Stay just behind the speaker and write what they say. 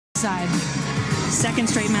side. Second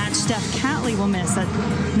straight match, Steph Catley will miss. A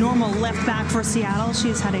normal left back for Seattle.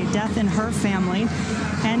 She's had a death in her family.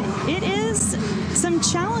 And it is some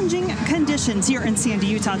challenging conditions here in Sandy,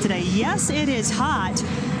 Utah today. Yes, it is hot,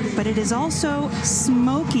 but it is also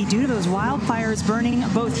smoky due to those wildfires burning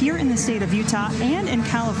both here in the state of Utah and in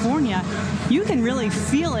California. You can really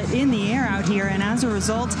feel it in the air out here, and as a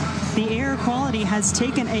result, the air quality has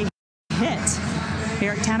taken a hit.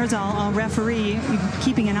 Eric Tattersall, a referee,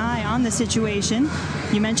 keeping an eye on the situation.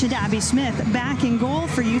 You mentioned Abby Smith back in goal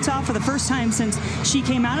for Utah for the first time since she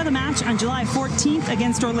came out of the match on July 14th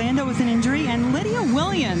against Orlando with an injury. And Lydia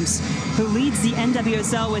Williams, who leads the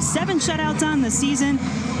NWSL with 7 shutouts on the season,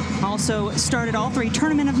 also started all 3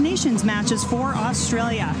 Tournament of Nations matches for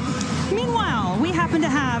Australia. Meanwhile, we happen to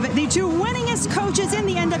have the 2 winningest coaches in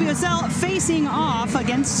the NWSL facing off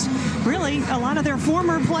against really a lot of their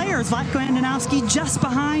former players. Vlatko and Anowski just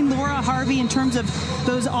behind Laura Harvey in terms of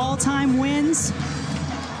those all-time wins.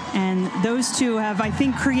 And those two have, I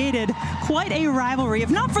think, created quite a rivalry, if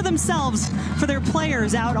not for themselves, for their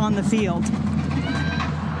players out on the field.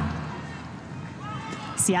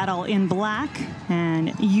 Seattle in black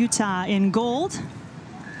and Utah in gold.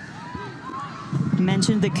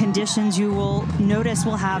 Mentioned the conditions. You will notice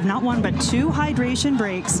we'll have not 1 but 2 hydration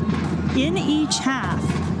breaks in each half,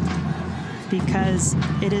 because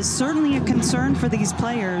it is certainly a concern for these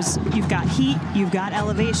players. You've got heat, you've got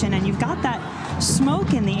elevation, and you've got that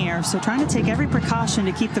smoke in the air, so trying to take every precaution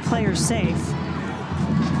to keep the players safe.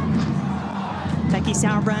 Becky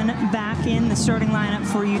Sauerbrunn back in the starting lineup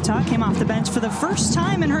for Utah, came off the bench for the first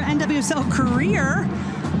time in her NWSL career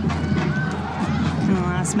in the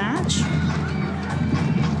last match.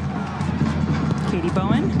 Katie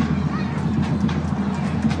Bowen.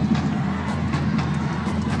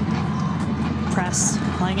 Press,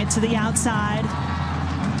 playing it to the outside.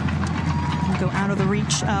 Go out of the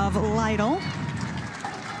reach of Lytle.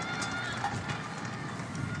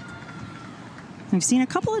 We've seen a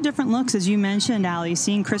couple of different looks, as you mentioned, Aly,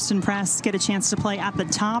 seeing Kristen Press get a chance to play at the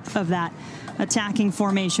top of that attacking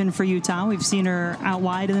formation for Utah. We've seen her out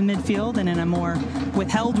wide in the midfield and in a more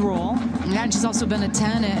withheld role. Yeah, and she's also been a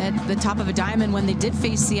 10 at the top of a diamond when they did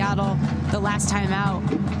face Seattle the last time out.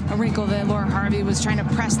 A wrinkle that Laura Harvey was trying to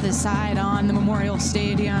press this side on the Memorial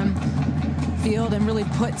Stadium field and really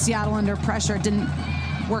put Seattle under pressure. It didn't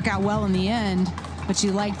work out well in the end, but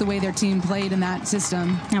she liked the way their team played in that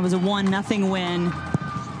system. That was a 1-0 win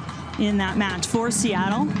in that match for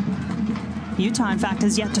Seattle. Utah, in fact,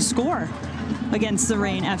 has yet to score against the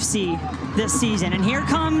Reign FC this season. And here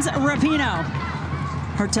comes Rapinoe.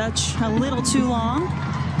 Her touch a little too long,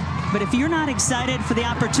 but if you're not excited for the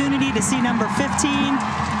opportunity to see number 15,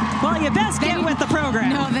 well, you best get with the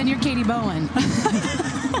program. No, then you're Katie Bowen.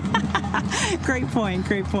 Great point,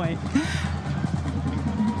 great point.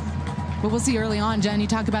 But we'll see early on, Jen, you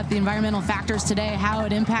talk about the environmental factors today, how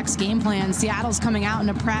it impacts game plans. Seattle's coming out in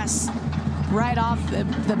a press right off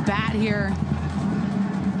the bat here.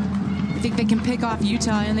 I think they can pick off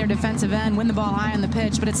Utah in their defensive end, win the ball high on the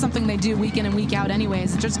pitch, but it's something they do week in and week out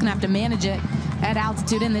anyways. They're just going to have to manage it at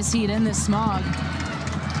altitude, in this heat, in this smog.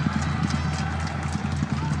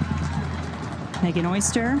 Megan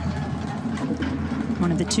Oyster,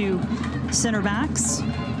 one of the 2 center backs.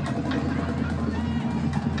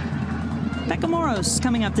 Becca Moros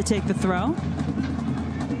coming up to take the throw.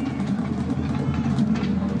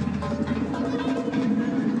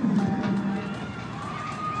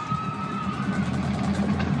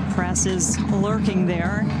 Press is lurking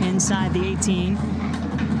there inside the 18.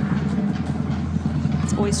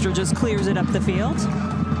 Oyster just clears it up the field.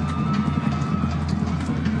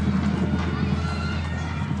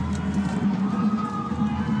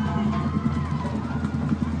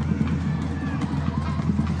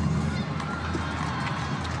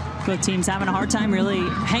 Both teams having a hard time really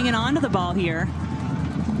hanging on to the ball here.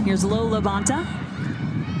 Here's Lola Bonta.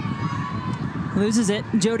 Loses it.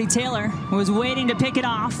 Jody Taylor was waiting to pick it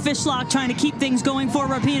off. Fishlock trying to keep things going for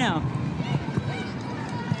Rapinoe.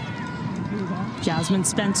 Jasmine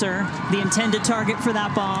Spencer, the intended target for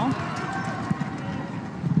that ball.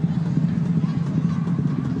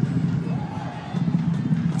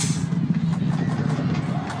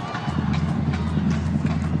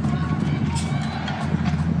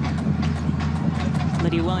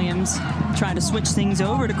 Lydia Williams trying to switch things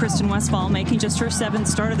over to Kristen Westphal, making just her 7th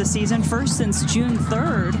start of the season, first since June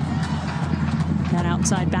 3rd. That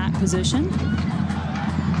outside back position.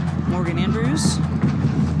 Morgan Andrews.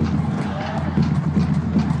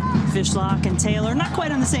 Fishlock and Taylor, not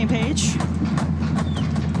quite on the same page.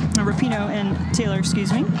 Rapinoe and Taylor,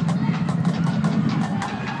 excuse me.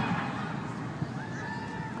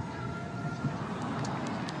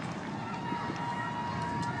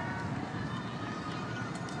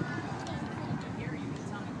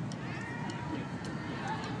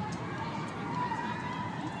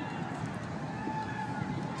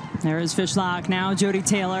 There is Fishlock now, Jody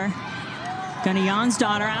Taylor. Gunny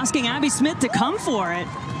Jonsdottir asking Abby Smith to come for it.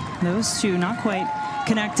 Those two not quite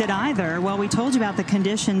connected either. Well, we told you about the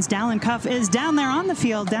conditions. Dalen Cuff is down there on the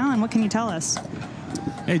field. Dalen, what can you tell us?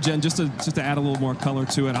 Hey, Jen, just to add a little more color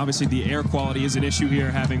to it, obviously the air quality is an issue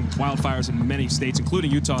here, having wildfires in many states,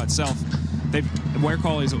 including Utah itself. The air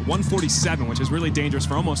quality is at 147, which is really dangerous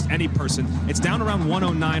for almost any person. It's down around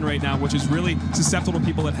 109 right now, which is really susceptible to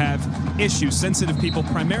people that have issues, sensitive people.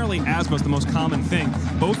 Primarily asthma is the most common thing.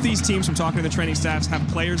 Both these teams, from talking to the training staffs, have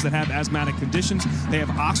players that have asthmatic conditions. They have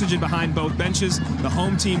oxygen behind both benches. The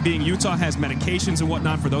home team, being Utah, has medications and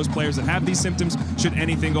whatnot for those players that have these symptoms should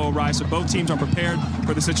anything go awry. So both teams are prepared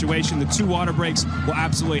for the situation. The 2 water breaks will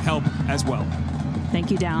absolutely help as well.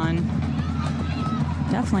 Thank you, Dalen.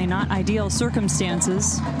 Definitely not ideal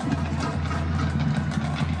circumstances.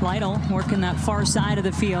 Lytle working that far side of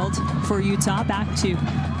the field for Utah. Back to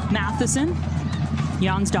Matheson.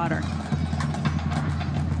 Jonsdottir.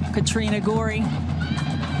 Katrina Gorey.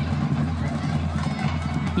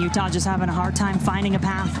 Utah just having a hard time finding a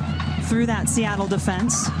path through that Seattle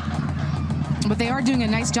defense. But they are doing a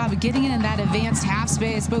nice job of getting in that advanced half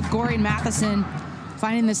space. Both Gorey and Matheson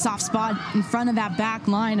finding the soft spot in front of that back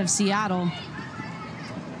line of Seattle.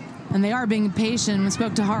 And they are being patient. We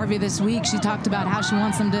spoke to Harvey this week. She talked about how she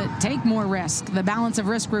wants them to take more risk. The balance of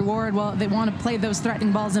risk-reward, well, they want to play those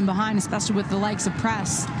threatening balls in behind, especially with the likes of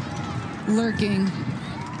press lurking.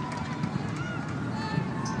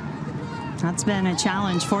 That's been a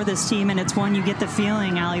challenge for this team, and it's one you get the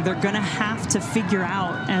feeling, Aly, they're going to have to figure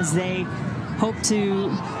out as they hope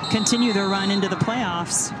to continue their run into the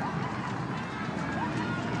playoffs.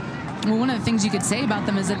 Well, one of the things you could say about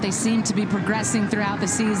them is that they seem to be progressing throughout the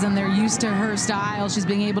season. They're used to her style. She's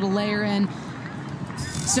being able to layer in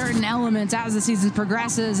certain elements as the season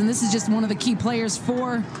progresses, and this is just one of the key players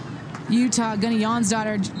for Utah. Gunny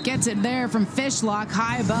Jonsdottir gets it there from Fishlock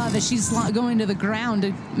high above as she's going to the ground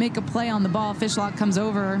to make a play on the ball. Fishlock comes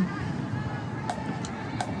over.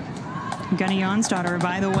 Gunny Jonsdottir,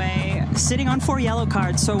 by the way, sitting on 4 yellow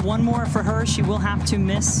cards, so 1 more for her. She will have to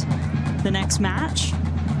miss the next match.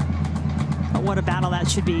 But what a battle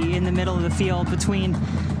that should be in the middle of the field between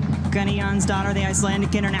Gunny Jonsdottir, the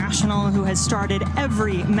Icelandic international, who has started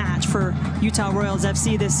every match for Utah Royals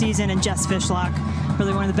FC this season, and Jess Fishlock,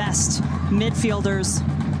 really one of the best midfielders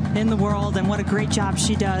in the world, and what a great job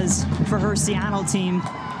she does for her Seattle team.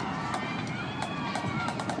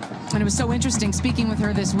 And it was so interesting speaking with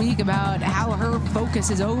her this week about how her focus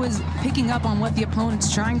is always picking up on what the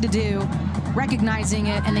opponent's trying to do, recognizing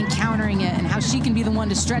it, and then countering it, and how she can be the one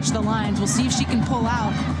to stretch the lines. We'll see if she can pull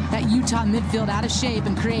out that Utah midfield out of shape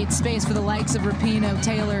and create space for the likes of Rapinoe,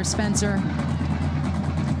 Taylor, Spencer.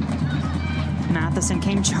 Matheson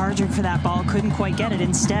came charging for that ball, couldn't quite get it.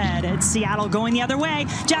 Instead, it's Seattle going the other way.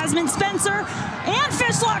 Jasmine Spencer and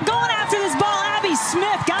Fishlock going after this ball. Abby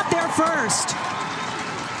Smith got there first.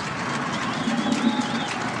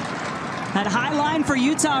 That high line for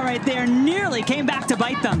Utah right there nearly came back to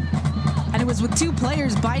bite them. And it was with 2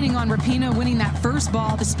 players biting on Rapinoe winning that first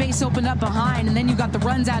ball. The space opened up behind, and then you got the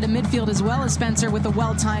runs out of midfield as well as Spencer with a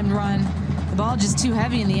well-timed run. The ball just too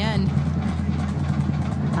heavy in the end.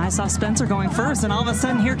 I saw Spencer going first, and all of a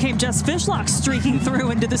sudden here came Jess Fishlock streaking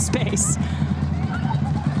through into the space.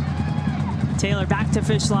 Taylor back to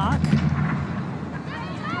Fishlock.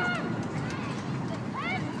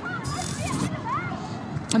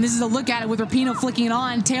 And this is a look at it with Rapinoe flicking it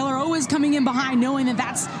on. Taylor always coming in behind, knowing that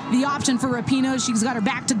that's the option for Rapinoe. She's got her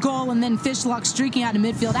back to goal, and then Fishlock streaking out of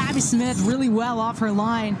midfield. Abby Smith really well off her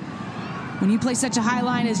line. When you play such a high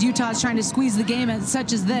line as Utah is trying to squeeze the game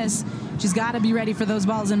such as this, she's got to be ready for those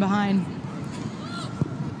balls in behind.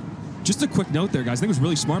 Just a quick note there, guys. I think it was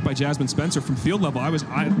really smart by Jasmine Spencer from field level. I was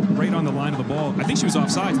right on the line of the ball. I think she was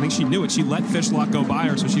offside. I think she knew it. She let Fishlock go by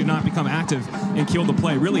her so she did not become active and kill the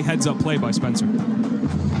play. Really heads-up play by Spencer.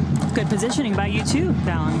 Good positioning by you too,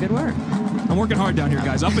 Dalen. Good work. I'm working hard down here,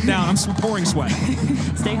 guys. Up and down. I'm pouring sweat.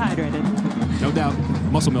 Stay hydrated. No doubt.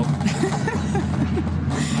 Muscle milk.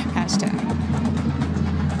 Hashtag.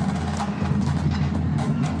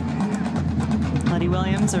 Letty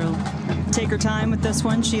Williams will take her time with this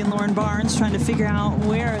one. She and Lauren Barnes trying to figure out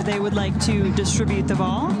where they would like to distribute the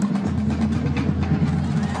ball.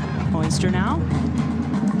 Oyster now.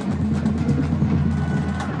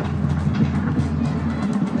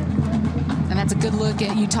 That's a good look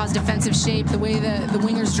at Utah's defensive shape, the way the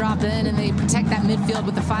wingers drop in and they protect that midfield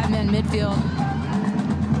with the 5-man midfield.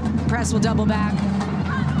 Press will double back.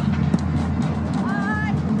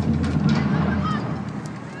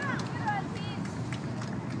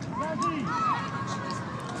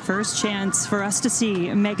 First chance for us to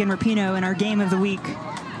see Megan Rapinoe in our game of the week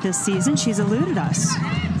this season. She's eluded us.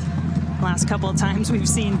 Last couple of times we've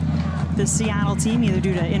seen the Seattle team either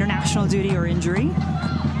due to international duty or injury.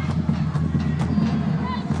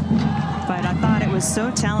 But I thought it was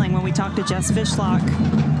so telling when we talked to Jess Fishlock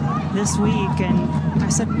this week, and I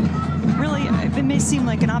said, really, it may seem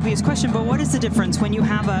like an obvious question, but what is the difference when you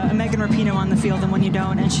have a Megan Rapinoe on the field and when you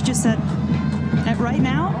don't? And she just said, that right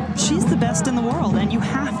now, she's the best in the world, and you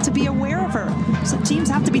have to be aware of her. So teams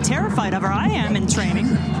have to be terrified of her. I am in training.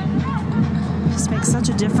 Just makes such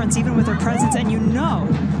a difference, even with her presence, and you know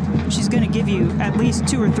she's going to give you at least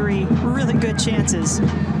 2 or 3 really good chances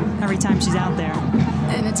every time she's out there.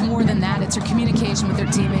 And it's more than that. It's her communication with her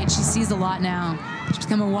teammates. She sees a lot now. She's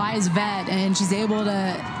become a wise vet, and she's able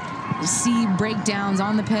to see breakdowns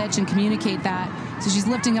on the pitch and communicate that. So she's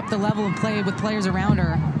lifting up the level of play with players around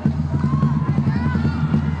her.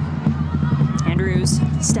 Andrews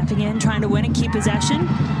stepping in, trying to win and keep possession.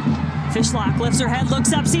 Fishlock lifts her head,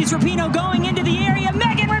 looks up, sees Rapinoe going into the area.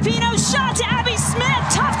 Megan Rapinoe's shot to Abby Smith.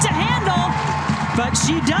 Tough to handle, but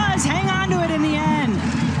she does hang on to it in the end.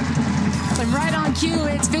 And right on cue,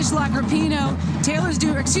 it's Fishlock, Rapinoe.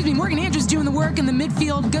 Morgan Andrews doing the work in the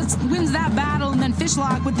midfield, wins that battle, and then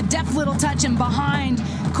Fishlock with the deft little touch and behind.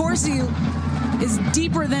 Corsi is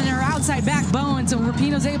deeper than her outside backbone, so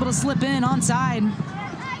Rapinoe's able to slip in onside.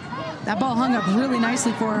 That ball hung up really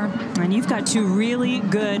nicely for her. And you've got 2 really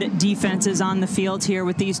good defenses on the field here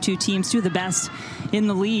with these 2 teams, 2 of the best in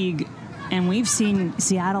the league. And we've seen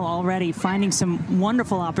Seattle already finding some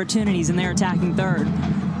wonderful opportunities in their attacking third.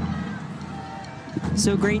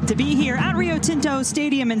 So great to be here at Rio Tinto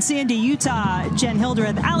Stadium in Sandy, Utah. Jenn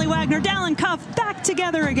Hildreth, Aly Wagner, Dalen Cuff back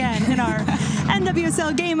together again in our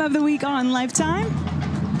NWSL Game of the Week on Lifetime.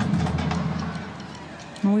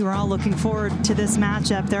 Well, we were all looking forward to this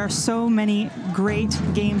matchup. There are so many great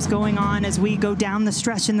games going on as we go down the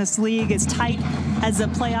stretch in this league. As tight as the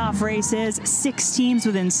playoff race is, 6 teams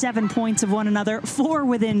within 7 points of one another, 4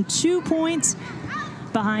 within 2 points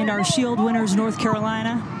behind our Shield winners, North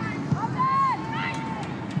Carolina.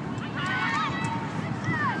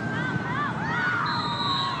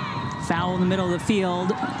 Foul in the middle of the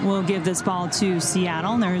field will give this ball to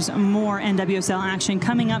Seattle. And there's more NWSL action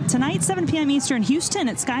coming up tonight, 7 p.m. Eastern. Houston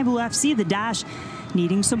at Sky Blue FC. The Dash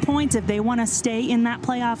needing some points if they want to stay in that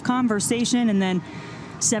playoff conversation. And then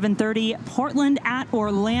 7:30, Portland at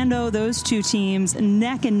Orlando. Those 2 teams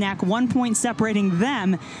neck and neck, 1 point separating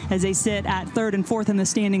them as they sit at 3rd and 4th in the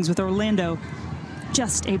standings, with Orlando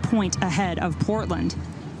just a point ahead of Portland.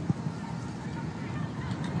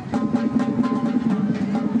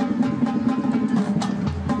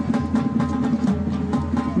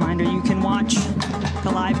 You can watch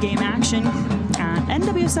the live game action at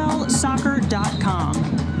NWSLsoccer.com.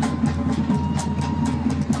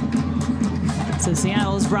 So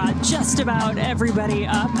Seattle's brought just about everybody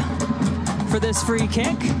up for this free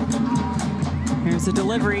kick. Here's the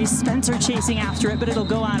delivery. Spencer chasing after it, but it'll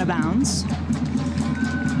go out of bounds.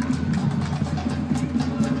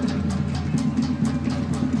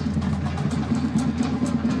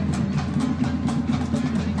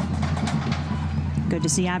 Good to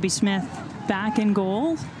see Abby Smith back in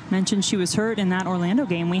goal. Mentioned she was hurt in that Orlando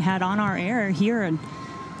game we had on our air here in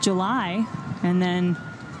July. And then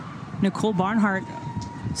Nicole Barnhart,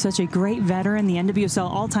 such a great veteran, the NWSL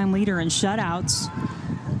all-time leader in shutouts,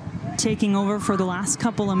 taking over for the last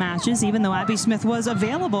couple of matches, even though Abby Smith was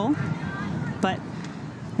available. But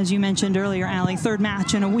as you mentioned earlier, Aly, 3rd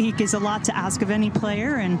match in a week is a lot to ask of any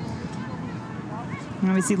player. And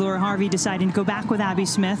obviously Laura Harvey deciding to go back with Abby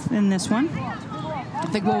Smith in this one. I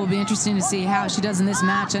think what will be interesting to see how she does in this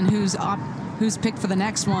match and who's picked for the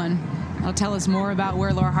next one. That'll tell us more about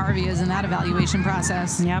where Laura Harvey is in that evaluation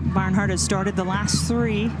process. Yep, Barnhart has started the last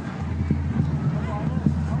 3.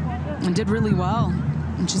 And did really well.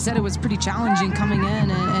 And she said it was pretty challenging coming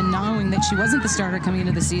in and knowing that she wasn't the starter coming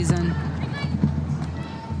into the season.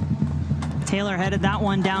 Taylor headed that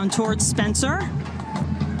one down towards Spencer.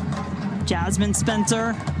 Jasmine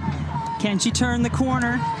Spencer. Can she turn the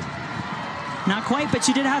corner? Not quite, but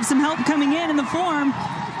she did have some help coming in the form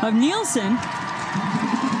of Nielsen.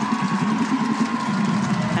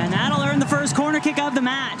 And that'll earn the first corner kick of the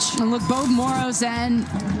match. And look, both Moros and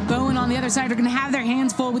Bowen on the other side are going to have their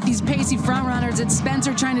hands full with these pacey front runners. It's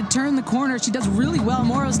Spencer trying to turn the corner. She does really well,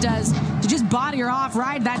 Moros does, to just body her off,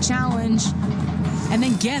 ride that challenge, and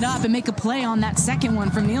then get up and make a play on that second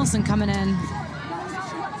one from Nielsen coming in.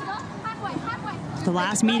 The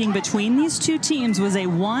last meeting between these 2 teams was a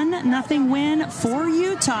 1-0 win for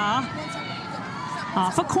Utah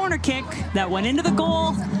off a corner kick that went into the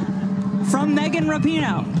goal from Megan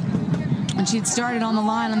Rapinoe. And she'd started on the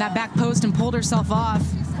line on that back post and pulled herself off.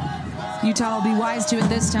 Utah will be wise to it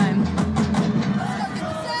this time.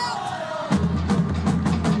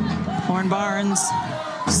 Horn Barnes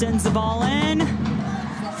sends the ball in.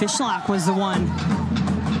 Fishlock was the one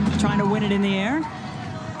trying to win it in the air.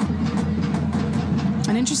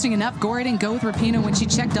 And interesting enough, Gorey didn't go with Rapinoe when she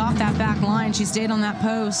checked off that back line. She stayed on that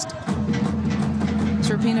post.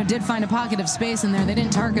 So Rapinoe did find a pocket of space in there. They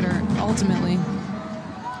didn't target her ultimately,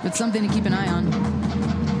 but something to keep an eye on.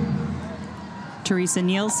 Teresa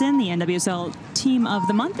Nielsen, the NWSL Team of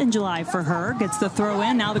the Month in July for her, gets the throw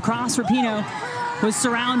in. Now the cross. Rapinoe was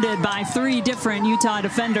surrounded by 3 different Utah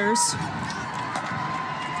defenders.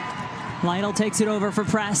 Lytle takes it over for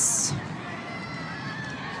press.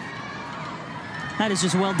 That is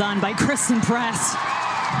just well done by Kristen Press.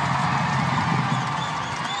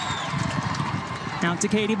 Now to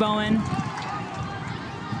Katie Bowen.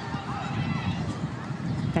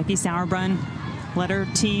 Becky Sauerbrunn let her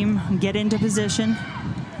team get into position.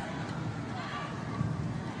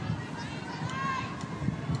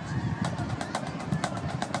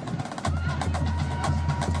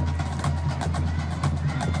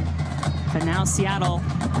 But now Seattle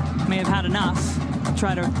may have had enough.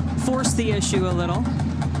 Try to force the issue a little.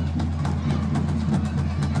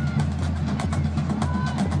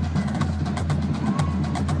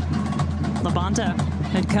 Labonta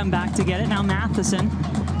had come back to get it. Now Matheson.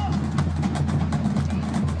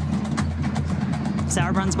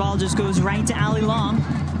 Sauerbrunn's ball just goes right to Aly Long.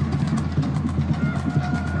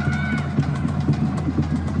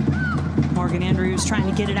 Morgan Andrews trying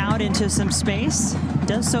to get it out into some space.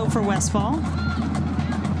 Does so for Westphal.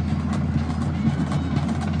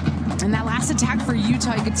 And that last attack for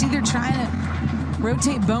Utah, you could see they're trying to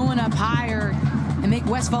rotate Bowen up higher and make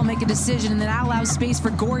Westphal make a decision, and then that allows space for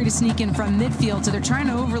Gorey to sneak in from midfield. So they're trying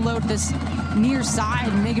to overload this near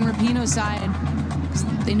side, Megan Rapinoe's side.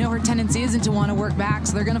 They know her tendency isn't to want to work back,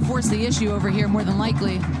 so they're going to force the issue over here more than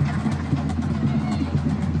likely.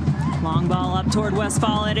 Long ball up toward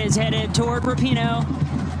Westphal. It is headed toward Rapinoe.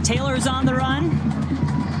 Taylor's on the run.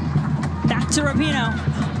 Back to Rapinoe.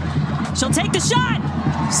 She'll take the shot.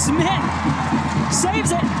 Smith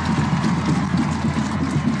saves it.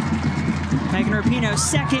 Megan Rapinoe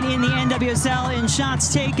second in the NWSL in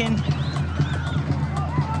shots taken.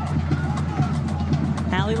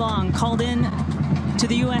 Aly Long called in to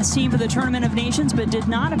the U.S. team for the Tournament of Nations, but did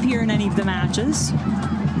not appear in any of the matches.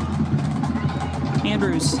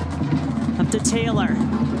 Andrews up to Taylor.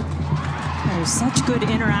 There's such good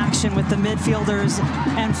interaction with the midfielders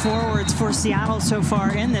and forwards for Seattle so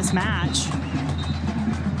far in this match.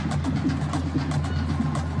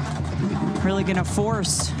 Really going to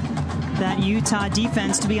force that Utah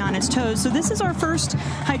defense to be on its toes. So this is our first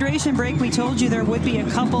hydration break. We told you there would be a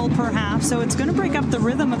couple perhaps, so it's going to break up the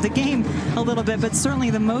rhythm of the game a little bit, but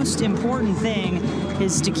certainly the most important thing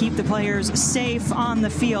is to keep the players safe on the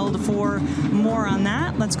field. For more on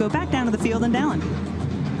that, let's go back down to the field in Dalen.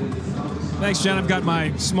 Thanks, Jen. I've got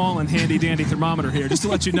my small and handy-dandy thermometer here just to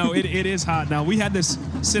let you know it is hot. Now, we had this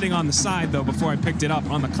sitting on the side, though, before I picked it up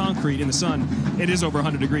on the concrete in the sun. It is over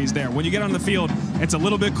 100 degrees there. When you get on the field, it's a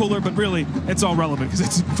little bit cooler, but really, it's all relevant because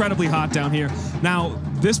it's incredibly hot down here. Now,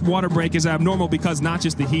 this water break is abnormal because not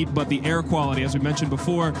just the heat, but the air quality. As we mentioned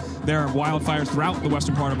before, there are wildfires throughout the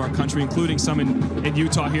western part of our country, including some in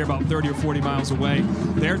Utah here about 30 or 40 miles away.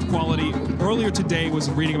 The air quality earlier today was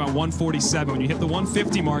reading about 147. When you hit the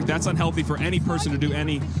 150 mark, that's unhealthy for any person to do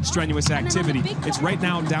any strenuous activity. It's right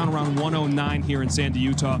now down around 109 here in Sandy,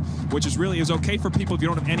 Utah, which is okay for people if you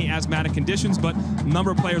don't have any asthmatic conditions, but a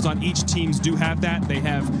number of players on each teams do have that. They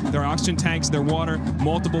have their oxygen tanks, their water,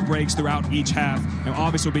 multiple breaks throughout each half. And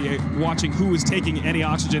obviously we'll be watching who is taking any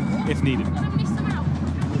oxygen if needed.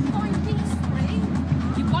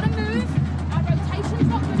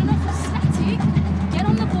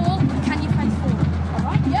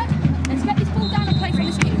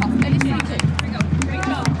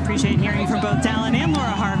 Appreciate hearing from both Dalen and Laura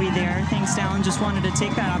Harvey there. Thanks, Dalen. Just wanted to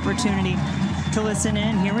take that opportunity to listen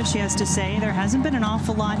in, hear what she has to say. There hasn't been an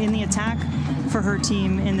awful lot in the attack for her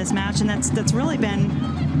team in this match, and that's really been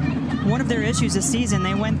one of their issues this season.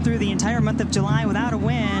 They went through the entire month of July without a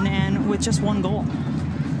win and with just one goal.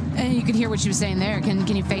 And you could hear what she was saying there. Can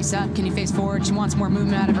you face up? Can you face forward? She wants more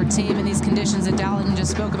movement out of her team in these conditions that Dalen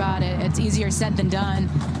just spoke about. It's easier said than done,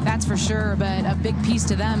 that's for sure. But a big piece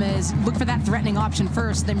to them is look for that threatening option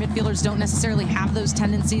first. Their midfielders don't necessarily have those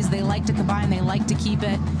tendencies. They like to combine. They like to keep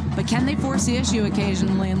it. But can they force the issue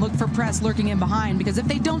occasionally and look for press lurking in behind? Because if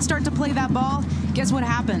they don't start to play that ball, guess what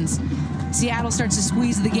happens? Seattle starts to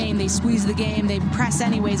squeeze the game. They squeeze the game. They press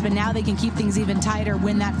anyways, but now they can keep things even tighter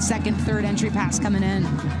when that second, third entry pass coming in.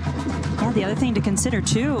 Yeah, the other thing to consider,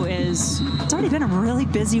 too, is it's already been a really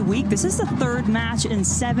busy week. This is the third match in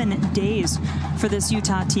 7 days for this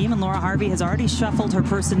Utah team, and Laura Harvey has already shuffled her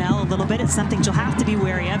personnel a little bit. It's something she'll have to be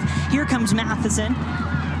wary of. Here comes Matheson.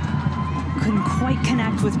 Couldn't quite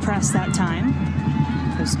connect with press that time.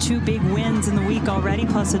 Those 2 big wins in the week already,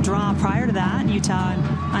 plus a draw prior to that. Utah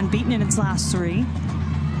unbeaten in its last 3.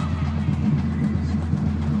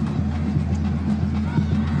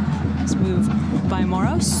 Let's move by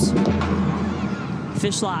Moros.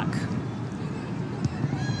 Fishlock.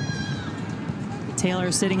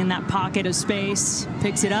 Taylor sitting in that pocket of space,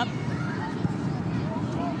 picks it up.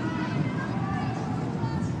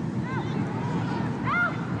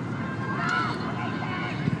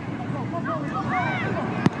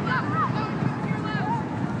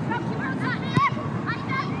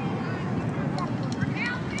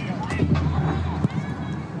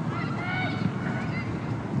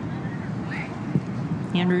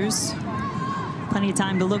 Andrews, plenty of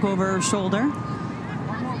time to look over her shoulder.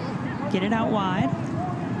 Get it out wide.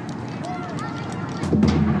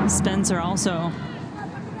 Spencer also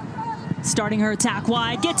starting her attack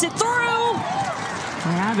wide, gets it through.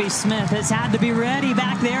 Abby Smith has had to be ready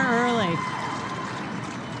back there early.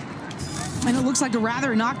 And it looks like a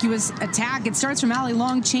rather innocuous attack. It starts from Aly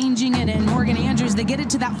Long changing it, and Morgan Andrews, they get it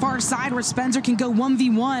to that far side where Spencer can go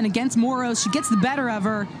 1v1 against Moros. She gets the better of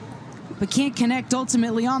her, but can't connect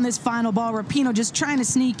ultimately on this final ball. Rapinoe just trying to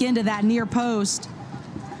sneak into that near post.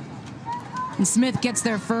 And Smith gets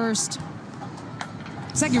there first.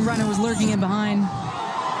 Second runner was lurking in behind.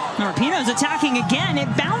 Rapinoe's attacking again.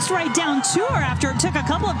 It bounced right down to her after it took a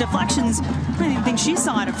couple of deflections. I didn't think she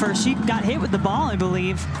saw it at first. She got hit with the ball, I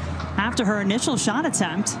believe, after her initial shot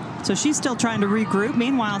attempt. So she's still trying to regroup.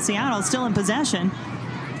 Meanwhile, Seattle's still in possession.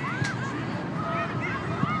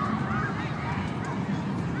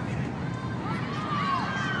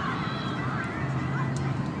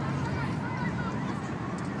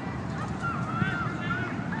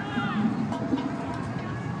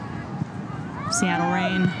 Seattle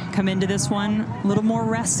Reign come into this one a little more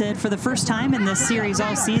rested for the first time in this series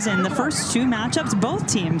all season. The first 2 matchups, both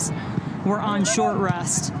teams were on short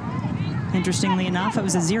rest. Interestingly enough, it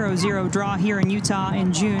was a 0-0 draw here in Utah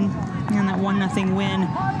in June, and that 1-0 win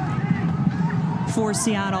for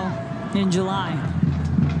Seattle in July.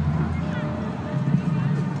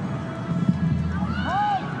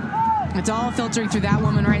 It's all filtering through that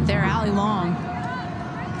woman right there, Aly Long.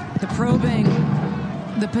 The probing,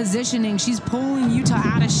 the positioning, she's pulling Utah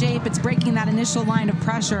out of shape. It's breaking that initial line of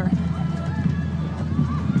pressure.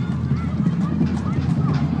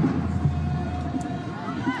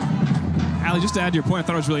 Aly, just to add to your point, I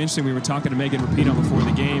thought it was really interesting. We were talking to Megan Rapinoe before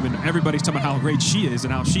the game, and everybody's talking about how great she is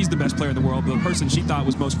and how she's the best player in the world. But the person she thought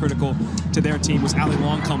was most critical to their team was Aly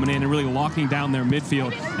Long coming in and really locking down their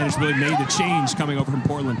midfield, and it's really made the change coming over from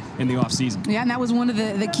Portland in the offseason. Yeah, and that was one of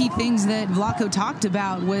the key things that Vlatko talked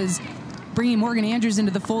about, was bringing Morgan Andrews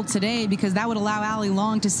into the fold today, because that would allow Aly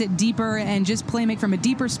Long to sit deeper and just make from a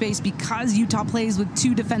deeper space. Because Utah plays with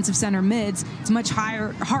 2 defensive center mids, it's much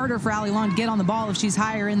harder for Aly Long to get on the ball if she's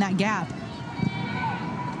higher in that gap.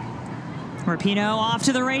 Rapinoe off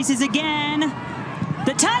to the races again.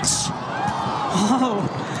 The touch. Oh,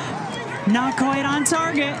 not quite on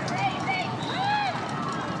target.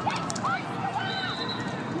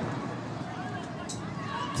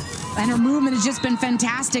 And her movement has just been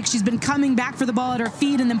fantastic. She's been coming back for the ball at her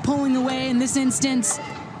feet and then pulling away. In this instance,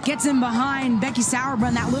 gets in behind Becky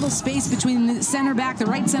Sauerbrunn, that little space between the center back, the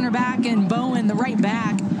right center back, and Bowen, the right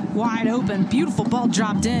back, wide open. Beautiful ball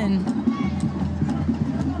dropped in.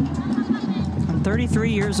 33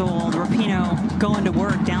 years old, Rapinoe going to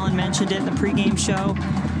work. Dalen mentioned it in the pregame show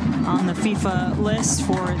on the FIFA list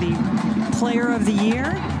for the Player of the Year.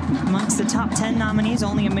 Amongst the top 10 nominees,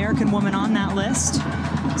 only American woman on that list.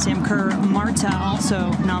 Sam Kerr-Marta also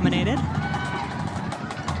nominated.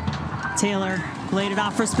 Taylor laid it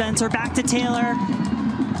off for Spencer. Back to Taylor.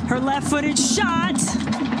 Her left-footed shot.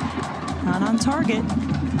 Not on target.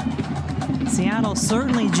 Seattle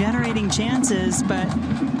certainly generating chances, but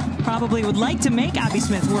probably would like to make Abby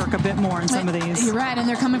Smith work a bit more in some of these. You're right, and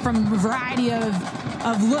they're coming from a variety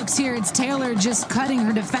of looks here. It's Taylor just cutting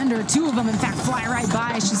her defender. 2 of them, in fact, fly right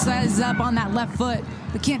by. She slides up on that left foot,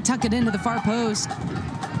 but can't tuck it into the far post.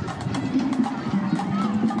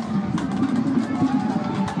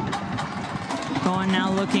 Going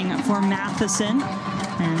now looking for Matheson,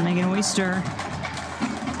 and Megan Oyster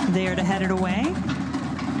there to head it away.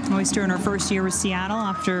 Oyster in her first year with Seattle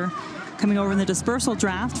after coming over in the dispersal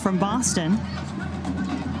draft from Boston.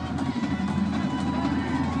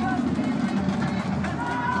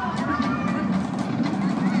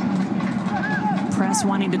 just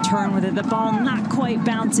wanting to turn with it. The ball not quite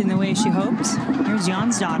bouncing the way she hoped. Here's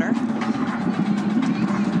Jan's daughter.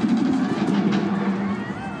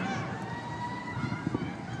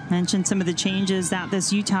 Mentioned some of the changes that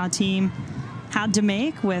this Utah team had to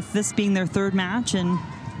make, with this being their third match in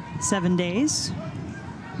 7 days.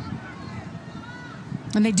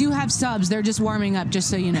 And they do have subs. They're just warming up, just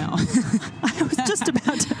so you know. I was just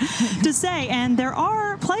about to say, and there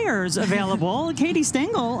are players available. Katie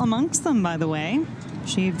Stengel amongst them, by the way.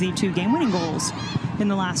 She had the 2 game-winning goals in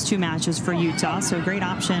the last 2 matches for Utah, so a great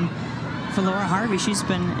option for Laura Harvey. She's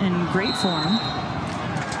been in great form.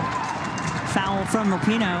 Foul from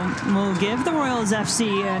Rapinoe will give the Royals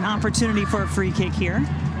FC an opportunity for a free kick here.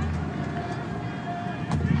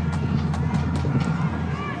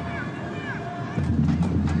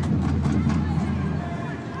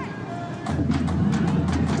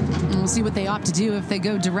 We'll see what they opt to do, if they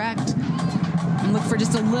go direct and look for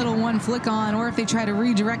just a little one flick on, or if they try to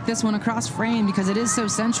redirect this one across frame, because it is so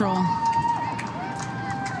central.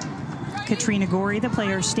 Katrina Gorey, the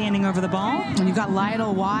player standing over the ball. And you've got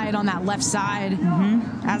Lytle wide on that left side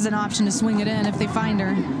as an option to swing it in if they find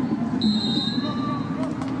her.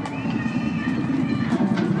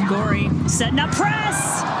 Gorey setting up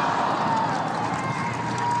press.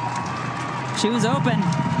 She was open.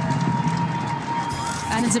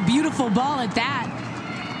 And it's a beautiful ball at that.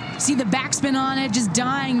 See the backspin on it, just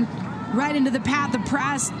dying right into the path of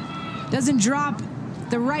press. Doesn't drop.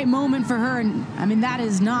 The right moment for her, and I mean, that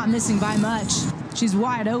is not missing by much. She's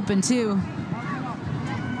wide open too.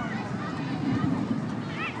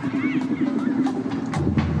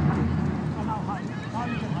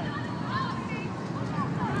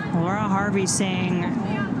 Laura Harvey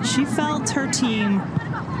saying she felt her team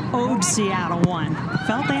owed Seattle one.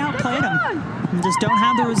 Felt they outplayed them and just don't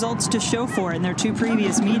have the results to show for it in their 2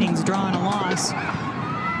 previous meetings, drawing a loss.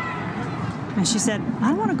 And she said, I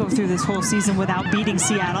don't want to go through this whole season without beating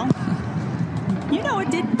Seattle. You know,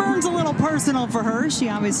 it burns a little personal for her. She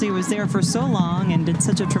obviously was there for so long and did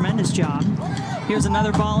such a tremendous job. Here's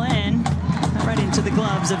another ball in, right into the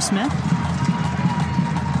gloves of Smith.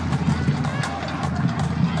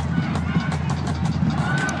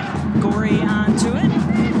 Gorey onto it.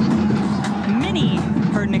 Minnie,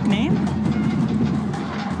 her nickname.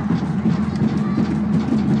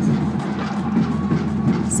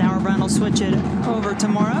 Sauerbrunn will switch it over to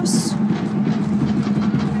Moros.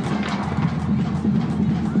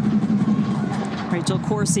 Rachel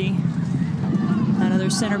Corsi, another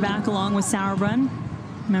center back, along with Sauerbrunn,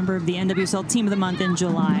 member of the NWSL Team of the Month in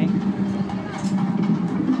July.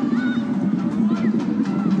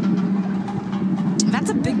 That's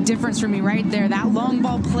a big difference for me right there. That long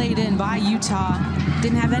ball played in by Utah.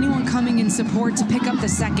 Didn't have anyone coming in support to pick up the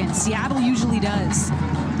second. Seattle usually does.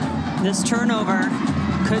 This turnover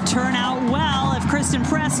could turn out well if Kristen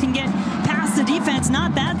Press can get past the defense.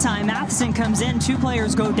 Not that time. Matheson comes in. 2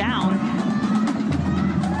 players go down.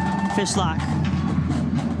 Fishlock.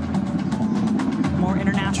 More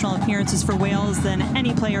international appearances for Wales than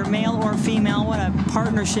any player, male or female. What a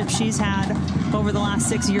partnership she's had over the last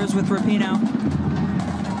 6 years with Rapinoe.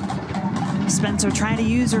 Spencer trying to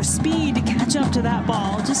use her speed to catch up to that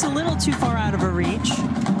ball. Just a little too far out of her reach.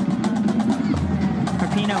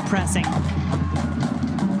 Rapinoe pressing.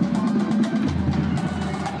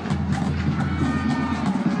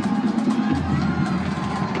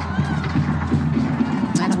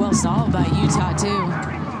 Well solved by Utah too.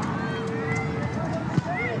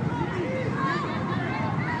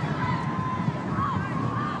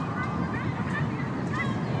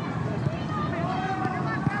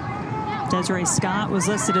 Desiree Scott was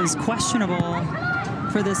listed as questionable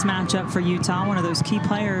for this matchup for Utah, one of those key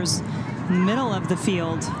players in the middle of the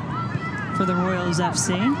field for the Royals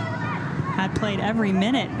FC. Had played every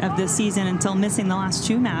minute of this season until missing the last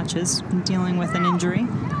 2 matches, dealing with an injury.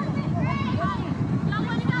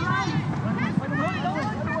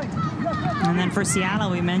 And then for Seattle,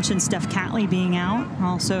 we mentioned Steph Catley being out.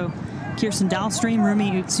 Also, Kirsten Dahlstream,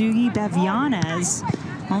 Rumi Utsugi, Bev Yanez.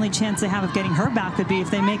 Only chance they have of getting her back would be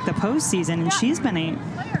if they make the postseason. And she's been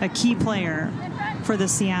a key player for the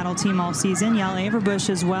Seattle team all season. Yael Averbush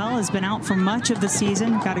as well has been out for much of the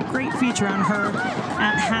season. Got a great feature on her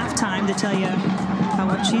at halftime to tell you about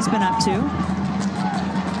what she's been up to.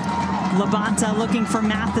 Labonta looking for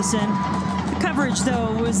Matheson. The coverage,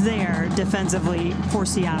 though, was there defensively for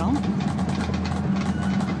Seattle.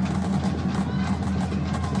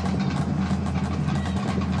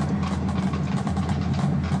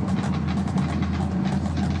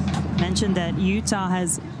 Mentioned that Utah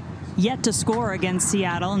has yet to score against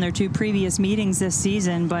Seattle in their 2 previous meetings this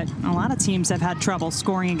season, but a lot of teams have had trouble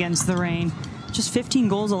scoring against the Reign. Just 15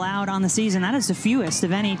 goals allowed on the season. That is the fewest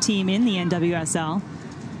of any team in the NWSL.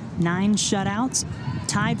 9 shutouts,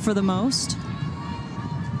 tied for the most.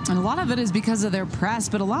 And a lot of it is because of their press,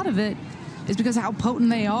 but a lot of it is because of how potent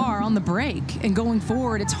they are on the break. And going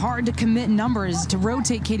forward, it's hard to commit numbers, to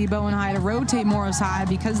rotate Katie Bowen high, to rotate Morris high,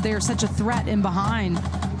 because they're such a threat in behind.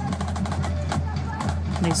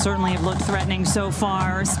 They certainly have looked threatening so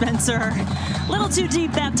far. Spencer, a little too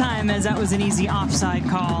deep that time, as that was an easy offside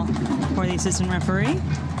call for the assistant referee.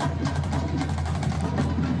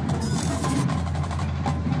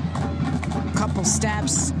 Couple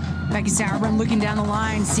steps. Becky Sauerbrunn looking down the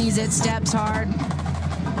line, sees it, steps hard.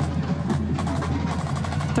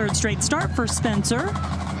 Third straight start for Spencer.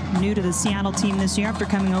 New to the Seattle team this year after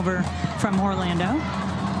coming over from Orlando.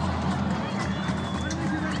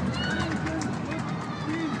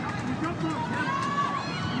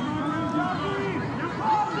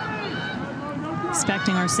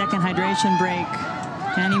 Expecting our second hydration break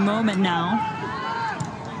any moment now.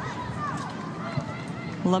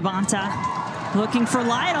 Labonta looking for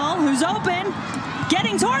Lytle, who's open,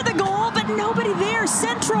 getting toward the goal, but nobody there.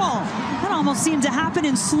 Central. That almost seemed to happen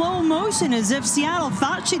in slow motion, as if Seattle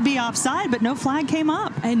thought she'd be offside, but no flag came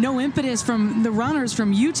up. And no impetus from the runners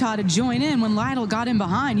from Utah to join in when Lytle got in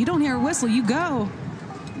behind. You don't hear a whistle, you go.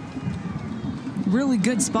 Really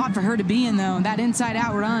good spot for her to be in, though, that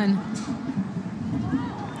inside-out run.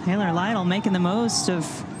 Taylor Lytle making the most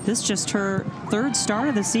of this, just her 3rd start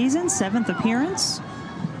of the season, 7th appearance.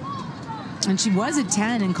 And she was a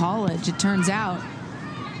 10 in college, it turns out.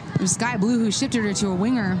 It was Sky Blue who shifted her to a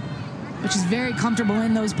winger, but she's very comfortable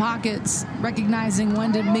in those pockets, recognizing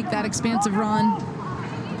when to make that expansive run,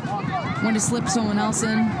 when to slip someone else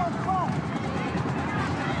in.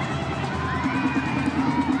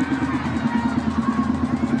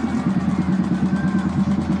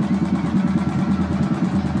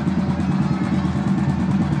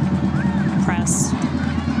 Press.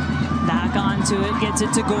 Back onto it, gets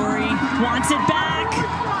it to Gorey, wants it back.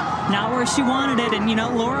 Not where she wanted it. And, you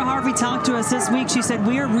know, Laura Harvey talked to us this week. She said,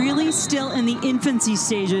 we are really still in the infancy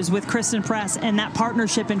stages with Kristen Press and that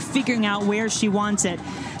partnership and figuring out where she wants it.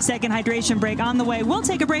 Second hydration break on the way. We'll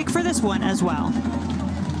take a break for this one as well.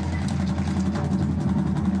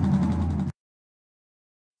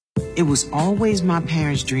 It was always my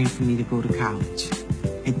parents' dream for me to go to college.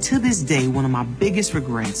 And to this day, one of my biggest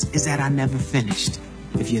regrets is that I never finished.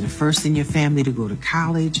 If you're the first in your family to go to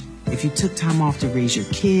college, if you took time off to raise your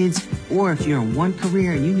kids, or if you're in one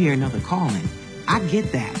career and you hear another calling, I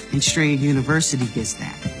get that, and Strayer University gets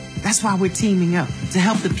that. That's why we're teaming up, to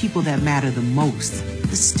help the people that matter the most,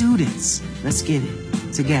 the students. Let's get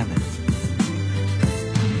it together.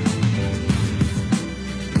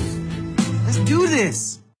 Let's do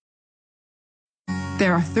this.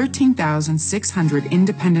 There are 13,600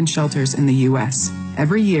 independent shelters in the U.S.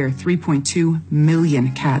 Every year, 3.2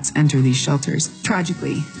 million cats enter these shelters.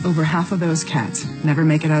 Tragically, over half of those cats never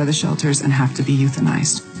make it out of the shelters and have to be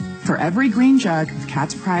euthanized. For every green jug of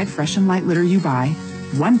Cat's Pride Fresh and Light litter you buy,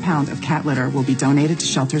 1 pound of cat litter will be donated to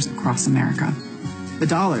shelters across America. The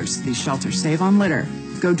dollars these shelters save on litter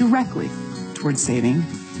go directly towards saving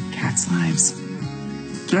cats' lives.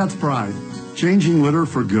 Cat's Pride, changing litter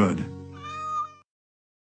for good.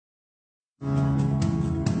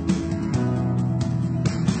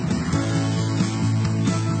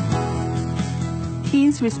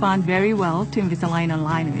 Teens respond very well to Invisalign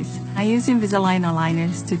aligners. I use Invisalign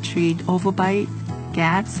aligners to treat overbite,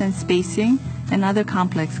 gaps and spacing, and other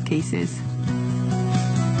complex cases.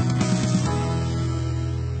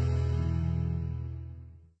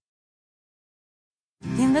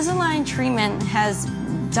 The Invisalign treatment has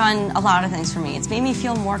done a lot of things for me. It's made me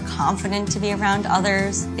feel more confident to be around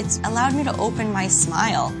others. It's allowed me to open my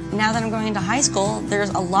smile. Now that I'm going into high school,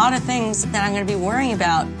 there's a lot of things that I'm going to be worrying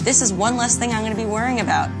about. This is one less thing I'm going to be worrying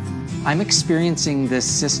about. I'm experiencing this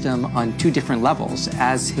system on 2 different levels,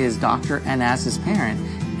 as his doctor and as his parent.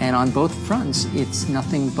 And on both fronts, it's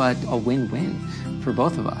nothing but a win-win for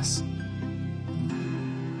both of us.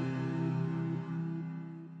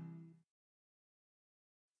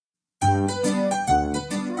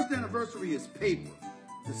 Is paper.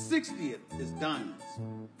 The 60th is diamonds.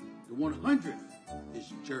 The 100th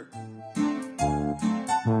is jerky.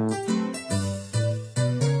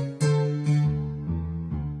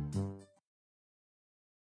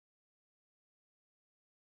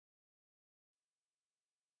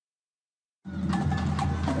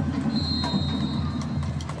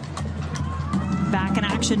 Back in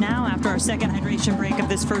action now after our second hydration break of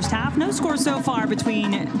this first half. No score so far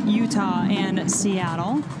between Utah and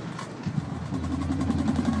Seattle.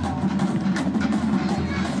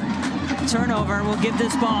 Turnover will give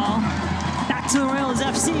this ball back back to the Royals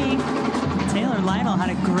FC. Taylor Lytle had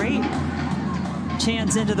a great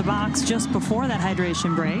chance into the box just before that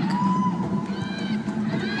hydration break.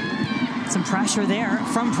 Some pressure there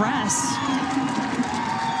from press.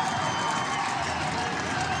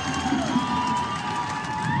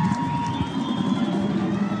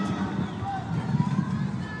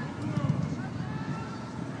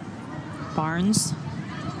 Barnes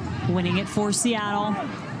winning it for Seattle.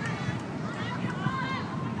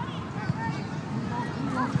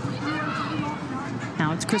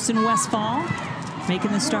 Now it's Kristen Westphal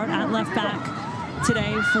making the start at left back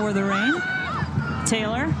today for the Reign.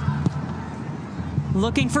 Taylor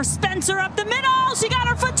looking for Spencer up the middle. She got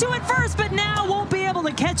her foot to it first, but now won't be able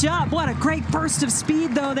to catch up. What a great burst of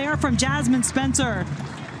speed, though, there from Jasmine Spencer.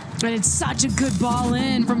 And it's such a good ball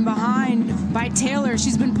in from behind by Taylor.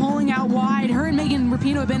 She's been pulling out wide. Her and Megan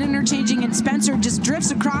Rapinoe have been interchanging, and Spencer just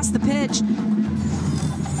drifts across the pitch.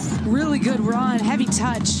 Really good run, heavy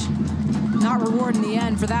touch. Not reward in the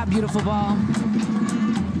end for that beautiful ball.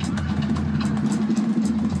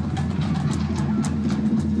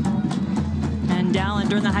 And Dalen,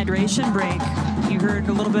 during the hydration break, you heard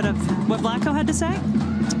a little bit of what Vlatko had to say?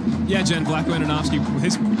 Yeah, Jen, Vlatko Antonovsky,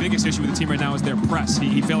 his biggest issue with the team right now is their press.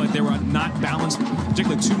 He felt like they were not balanced,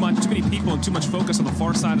 particularly too many people and too much focus on the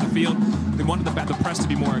far side of the field. They wanted the press to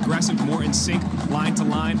be more aggressive, more in sync, line to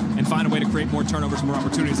line, and find a way to create more turnovers, more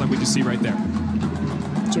opportunities like we just see right there.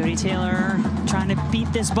 Jody Taylor trying to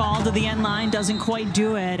beat this ball to the end line, doesn't quite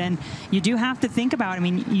do it. And you do have to think about, I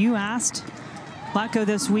mean, you asked Vlatko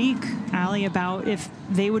this week, Aly, about if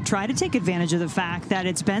they would try to take advantage of the fact that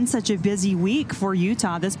it's been such a busy week for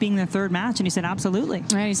Utah, this being their third match, and he said absolutely.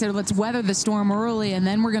 And he said, let's weather the storm early, and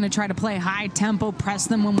then we're going to try to play high tempo, press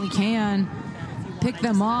them when we can, pick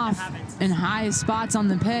them off in high spots on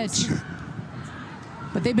the pitch.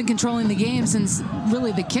 But they've been controlling the game since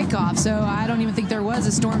really the kickoff, so I don't even think there was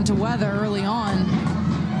a storm to weather early on.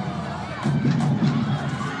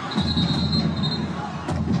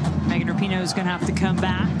 Megan Rapinoe is going to have to come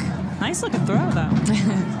back. Nice looking throw, though.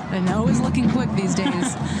 And always looking quick these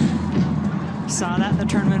days. Saw that in the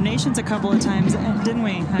Tournament of Nations a couple of times, didn't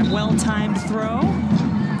we? A well-timed throw.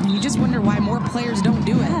 And you just wonder why more players don't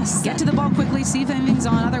do it. Yes. Get to the ball quickly, see if anything's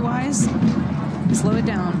on. Otherwise, slow it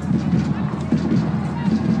down.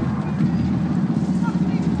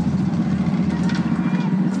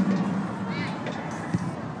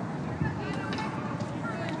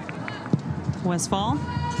 Westphal.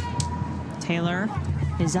 Taylor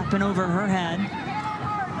is up and over her head.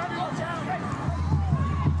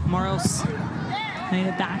 Moros made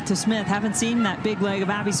it back to Smith. Haven't seen that big leg of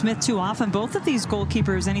Abby Smith too often. Both of these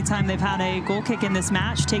goalkeepers, anytime they've had a goal kick in this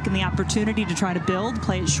match, taken the opportunity to try to build,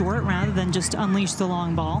 play it short rather than just unleash the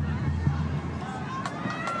long ball.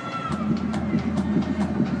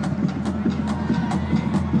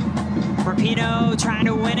 Rapinoe trying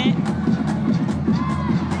to win it.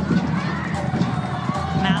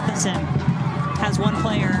 Matheson has one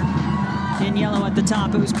player in yellow at the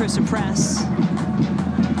top. It was Kristen Press.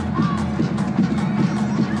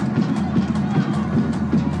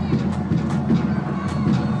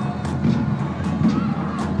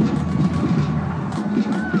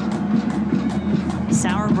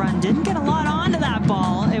 Sauerbrunn didn't get a lot onto that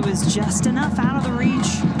ball. It was just enough out of the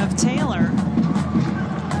reach of Taylor.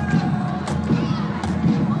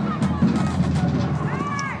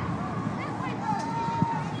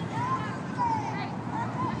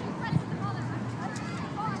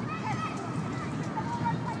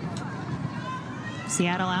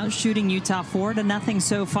 Seattle out shooting Utah 4-0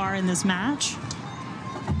 so far in this match.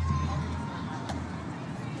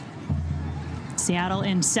 Seattle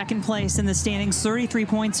in second place in the standings, 33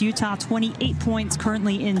 points. Utah 28 points,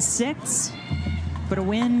 currently in 6th. But a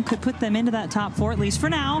win could put them into that top 4, at least for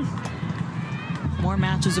now. More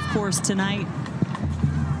matches, of course, tonight.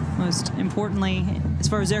 Most importantly, as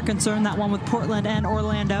far as they're concerned, that one with Portland and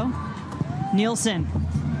Orlando. Nielsen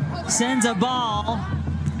sends a ball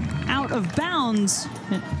out of bounds.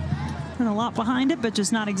 It had a lot behind it, but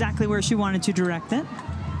just not exactly where she wanted to direct it.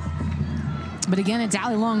 But again, it's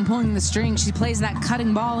Allie Long pulling the string. She plays that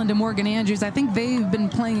cutting ball into Morgan Andrews. I think they've been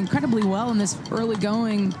playing incredibly well in this early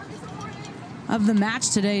going of the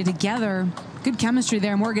match today together. Good chemistry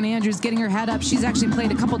there. Morgan Andrews getting her head up. She's actually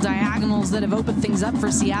played a couple diagonals that have opened things up for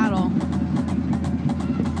Seattle.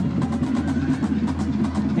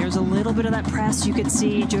 There's a little bit of that press. You could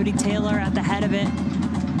see Jody Taylor at the head of it.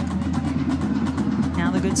 Now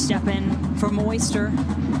the good step in from Oyster.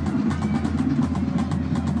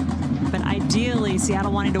 But ideally,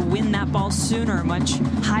 Seattle wanting to win that ball sooner, much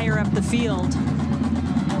higher up the field.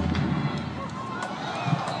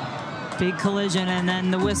 Big collision, and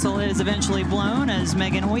then the whistle is eventually blown as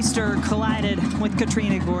Megan Oyster collided with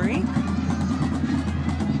Katrina Gorey.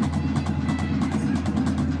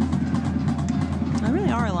 There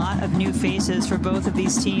really are a lot of new faces for both of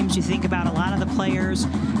these teams. You think about a lot of the players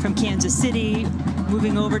from Kansas City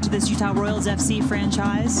moving over to this Utah Royals FC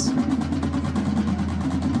franchise.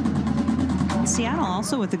 Seattle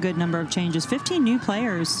also with a good number of changes. 15 new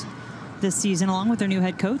players this season, along with their new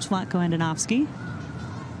head coach, Vlatko Andonovski.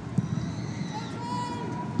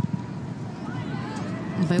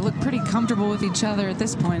 They look pretty comfortable with each other at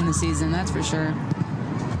this point in the season, that's for sure.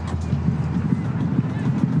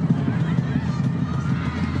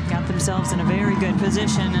 Got themselves in a very good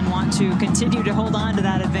position and want to continue to hold on to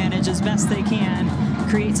that advantage as best they can.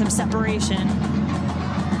 Create some separation.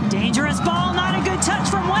 Dangerous ball, not a good touch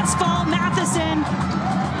from Westfall. Matheson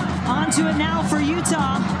onto it now for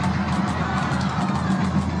Utah.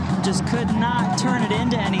 Just could not turn it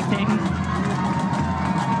into anything.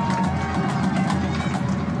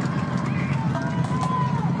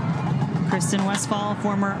 Kristen Westfall,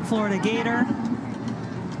 former Florida Gator.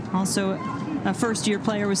 Also a first-year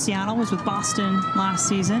player with Seattle, was with Boston last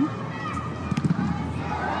season.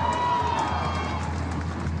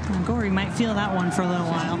 Gorey might feel that one for a little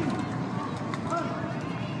while.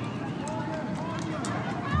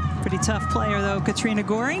 Pretty tough player, though, Katrina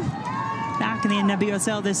Gorey. Back in the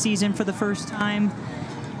NWSL this season for the first time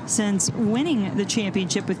since winning the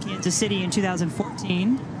championship with Kansas City in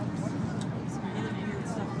 2014.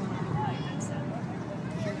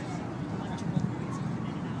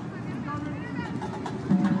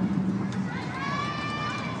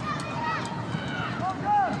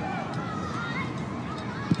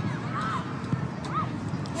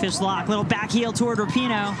 Fishlock, little back heel toward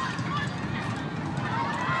Rapinoe.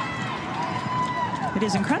 It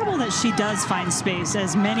is incredible that she does find space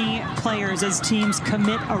as many players, as teams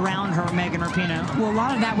commit around her, Megan Rapinoe. Well, a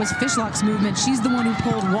lot of that was Fishlock's movement. She's the one who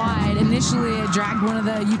pulled wide. Initially, it dragged one of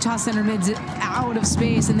the Utah center mids out of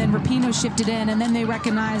space, and then Rapinoe shifted in, and then they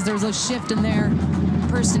recognized there was a shift in their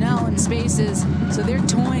personnel and spaces. So they're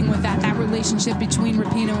toying with that relationship between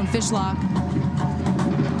Rapinoe and Fishlock.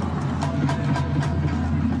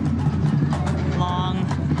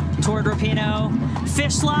 Toward Rapinoe,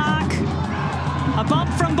 Fishlock, a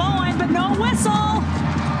bump from Bowen, but no whistle.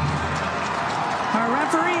 Our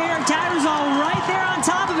referee, Eric Tattersall, right there on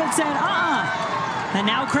top of it, said, And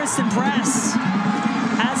now Kristen Press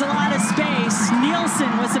has a lot of space.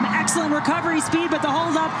 Nielsen with some excellent recovery speed, but the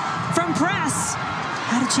hold up from Press.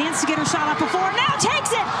 Had a chance to get her shot up before, now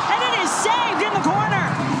takes it, and it is saved in the corner.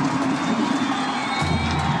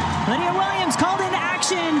 Lydia Williams called into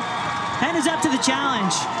action and is up to the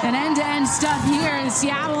challenge. And end-to-end stuff here.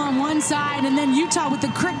 Seattle on one side, and then Utah with the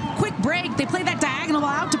quick break. They play that diagonal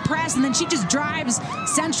out to Press, and then she just drives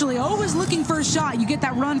centrally, always looking for a shot. You get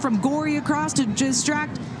that run from Gorey across to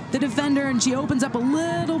distract the defender, and she opens up a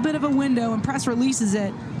little bit of a window, and Press releases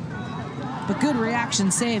it. But good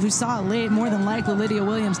reaction save. Who saw it late? More than likely Lydia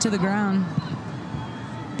Williams to the ground.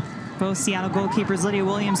 Both Seattle goalkeepers, Lydia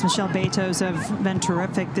Williams, Michelle Betos, have been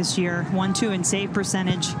terrific this year. 1-2 in save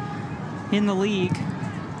percentage in the league.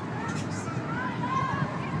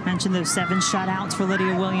 Mentioned those 7 shutouts for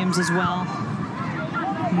Lydia Williams as well.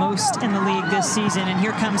 Most in the league this season. And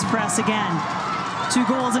here comes Press again. 2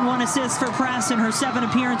 goals and 1 assist for Press in her 7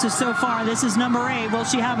 appearances so far. This is number 8. Will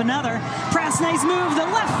she have another? Press, nice move. The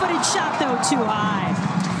left-footed shot, though, too high.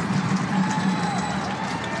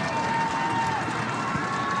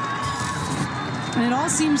 And it all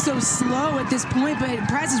seems so slow at this point, but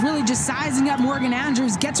Press is really just sizing up Morgan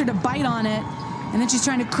Andrews, gets her to bite on it, and then she's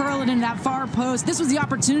trying to curl it into that far post. This was the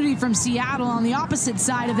opportunity from Seattle. On the opposite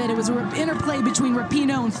side of it, it was an interplay between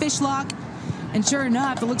Rapinoe and Fishlock, and sure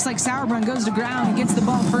enough, it looks like Sauerbrunn goes to ground and gets the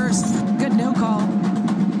ball first. Good no call.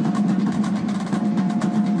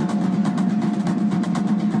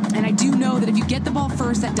 And I do know that if you get the ball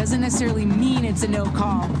first, that doesn't necessarily mean it's a no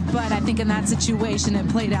call, but I think in that situation, it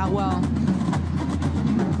played out well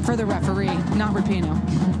for the referee, not Rapinoe.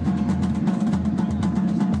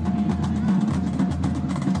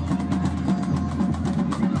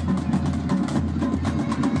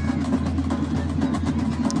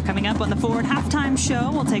 Coming up on the Forward Halftime Show,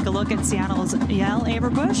 we'll take a look at Seattle's Yael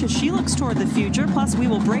Averbuch as she looks toward the future. Plus, we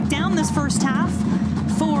will break down this first half.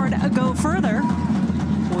 Forward go further.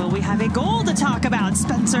 Will we have a goal to talk about?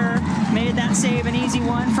 Spencer made that save, an easy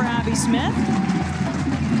one for Abby Smith.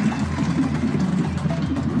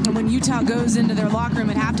 When Utah goes into their locker room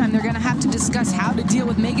at halftime, they're going to have to discuss how to deal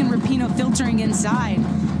with Megan Rapinoe filtering inside.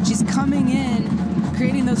 She's coming in,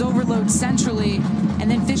 creating those overloads centrally,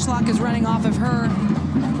 and then Fishlock is running off of her.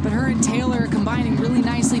 But but her and Taylor combining really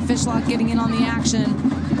nicely. Fishlock getting in on the action.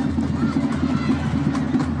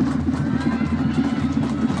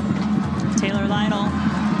 Taylor Lytle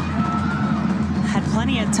had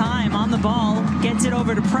plenty of time on the ball, gets it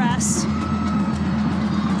over to press.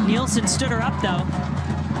 Nielsen stood her up though.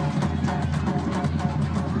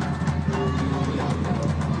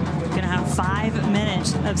 Gonna have 5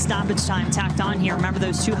 minutes of stoppage time tacked on here. Remember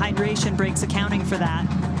those 2 hydration breaks accounting for that.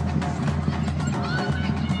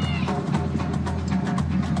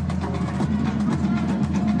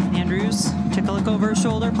 Andrews took a look over her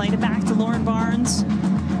shoulder, played it back to Lauren Barnes,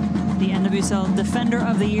 the NWSL Defender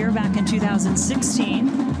of the Year back in 2016,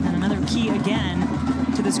 and another key again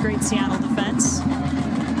to this great Seattle defense.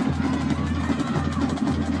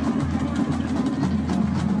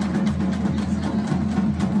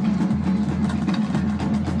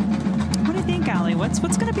 What do you think, Aly? What's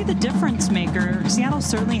going to be the difference maker? Seattle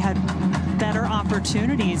certainly had better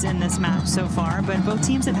opportunities in this match so far, but both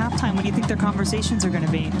teams at halftime, what do you think their conversations are going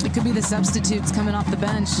to be? It could be the substitutes coming off the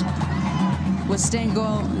bench. With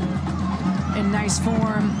Stengel in nice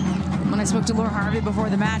form. When I spoke to Laura Harvey before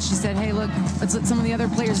the match, she said, hey, look, let's let some of the other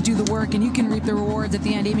players do the work and you can reap the rewards at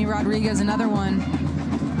the end. Amy Rodriguez, another one.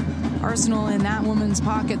 Arsenal in that woman's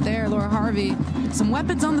pocket there, Laura Harvey. Some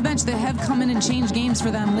weapons on the bench that have come in and changed games for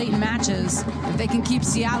them late in matches. If they can keep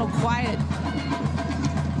Seattle quiet.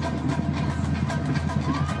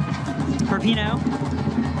 Rapinoe.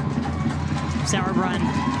 Sauerbrunn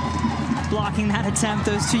blocking that attempt.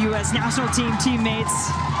 Those 2 U.S. national team teammates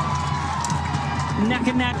neck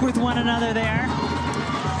and neck with one another there.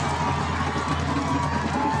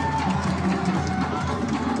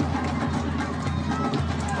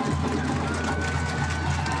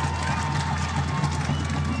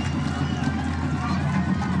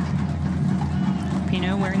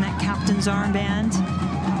 Rapinoe wearing that captain's armband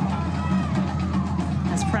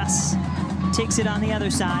as Press takes it on the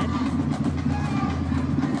other side.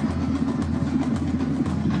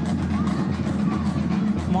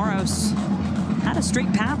 Moros had a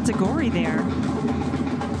straight path to Gorey there.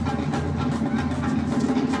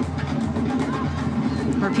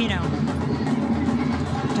 Rapinoe.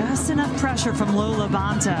 Just enough pressure from Lola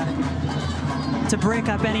Banta to break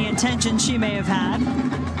up any intention she may have had.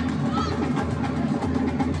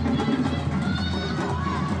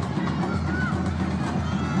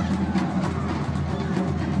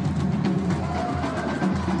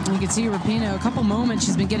 You can see Rapinoe, a couple moments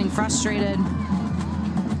she's been getting frustrated.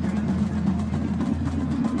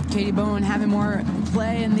 Katie Bowen having more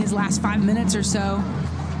play in these last 5 minutes or so.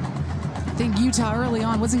 I think Utah early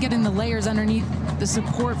on wasn't getting the layers underneath the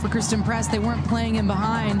support for Kristen Press. They weren't playing in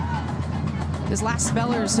behind. This last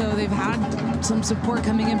spell or so, they've had some support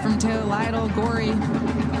coming in from Taylor Lytle, Gorey.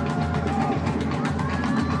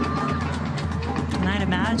 And I'd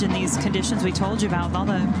imagine these conditions we told you about, with all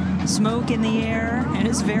the smoke in the air, and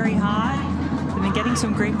it's very hot. We've been getting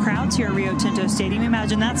some great crowds here at Rio Tinto Stadium.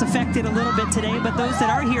 Imagine that's affected a little bit today, but those that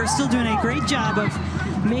are here are still doing a great job of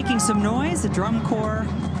making some noise. The drum corps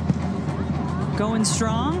going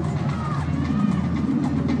strong.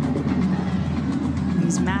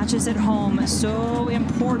 These matches at home, so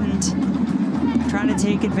important. Try to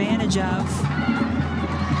take advantage of.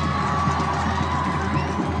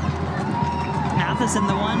 Matheson,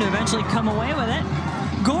 the one to eventually come away with it.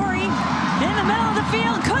 Gorey in the middle of the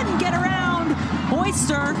field, couldn't get around.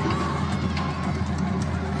 Oyster.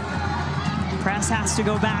 Press has to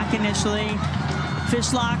go back initially.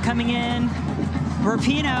 Fishlock coming in.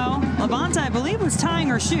 Rapinoe. Labonta, I believe, was tying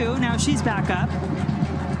her shoe. Now she's back up.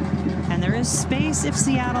 And there is space if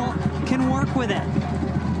Seattle can work with it.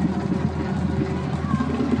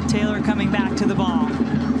 Taylor coming back to the ball.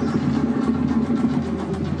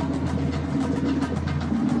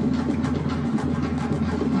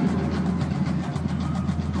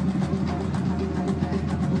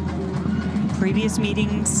 Previous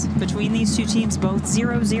meetings between these two teams, both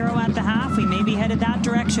 0-0 at the half. We may be headed that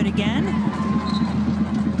direction again.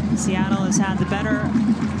 Seattle has had the better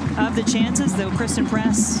of the chances, though Kristen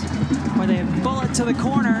Press, where they bullet to the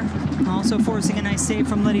corner, also forcing a nice save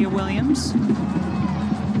from Lydia Williams.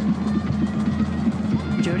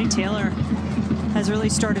 Jody Taylor has really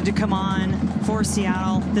started to come on for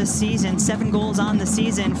Seattle this season. 7 goals on the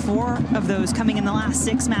season, 4 of those coming in the last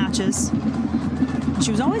 6 matches.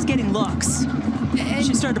 She was always getting looks. And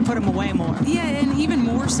she started to put them away more. Yeah, and even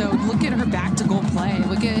more so, look at her back-to-goal play.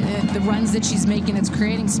 Look at the runs that she's making. It's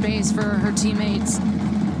creating space for her teammates.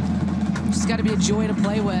 She's got to be a joy to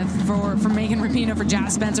play with for Megan Rapinoe, for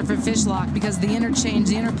Jazz Spencer, for Fishlock, because the interchange,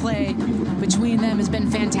 the interplay between them has been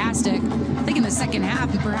fantastic. I think in the second half,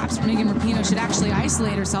 perhaps Megan Rapinoe should actually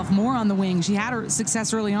isolate herself more on the wing. She had her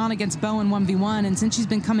success early on against Bowen 1v1, and since she's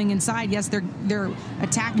been coming inside, yes, they're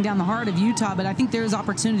attacking down the heart of Utah, but I think there's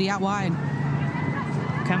opportunity out wide.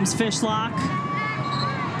 Comes Fishlock.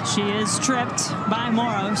 She is tripped by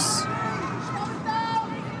Moros.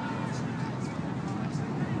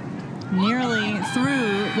 Nearly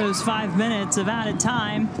through those 5 minutes of added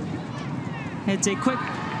time. It's a quick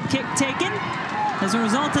kick taken. Doesn't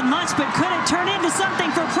result in much, but could it turn into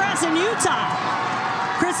something for Press in Utah?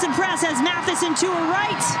 Kristen Press has Matheson to her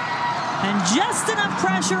right. And just enough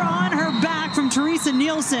pressure on her back from Teresa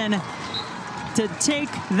Nielsen to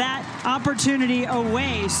take that opportunity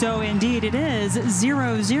away. So indeed it is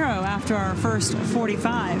 0-0 after our first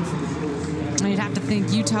 45. You'd have to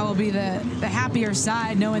think Utah will be the happier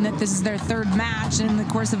side, knowing that this is their third match in the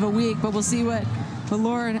course of a week, but we'll see what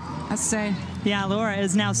Laura has to say. Yeah, Laura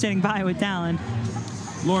is now standing by with Dalen.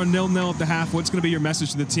 Laura, 0-0 at the half. What's going to be your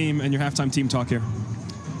message to the team and your halftime team talk here?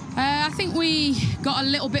 I think we got a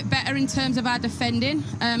little bit better in terms of our defending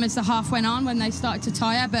as the half went on when they started to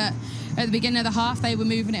tire, but at the beginning of the half they were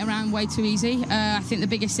moving it around way too easy. I think the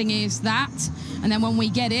biggest thing is that, and then when we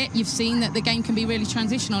get it, you've seen that the game can be really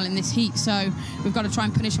transitional in this heat, so we've got to try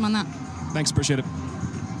and punish them on that. Thanks, appreciate it.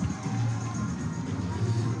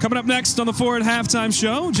 Coming up next on the Forward Halftime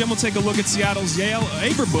Show, Jen will take a look at Seattle's Yael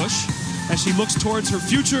Averbuch as she looks towards her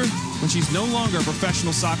future when she's no longer a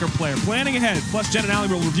professional soccer player. Planning ahead, plus Jen and Aly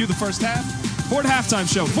will review the first half. Forward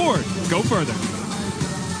Halftime Show. Forward, go further.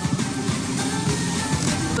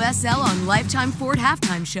 NWSL on Lifetime Ford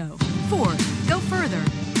Halftime Show. Ford, go further.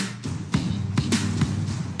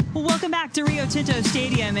 Well, welcome back to Rio Tinto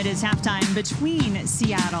Stadium. It is halftime between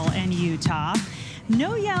Seattle and Utah.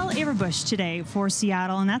 No Yael Averbuch today for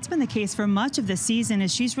Seattle, and that's been the case for much of the season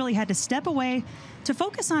as she's really had to step away to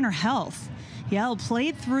focus on her health. Yael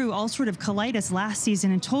played through ulcerative colitis last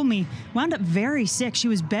season and told me wound up very sick. She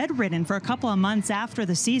was bedridden for a couple of months after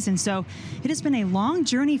the season, so it has been a long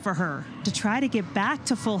journey for her to try to get back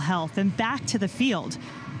to full health and back to the field.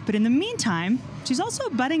 But in the meantime, she's also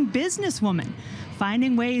a budding businesswoman,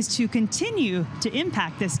 finding ways to continue to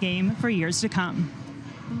impact this game for years to come.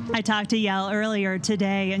 I talked to Yael earlier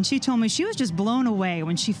today, and she told me she was just blown away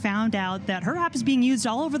when she found out that her app is being used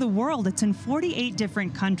all over the world. It's in 48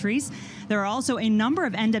 different countries. There are also a number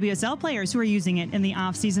of NWSL players who are using it in the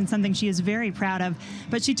offseason, something she is very proud of.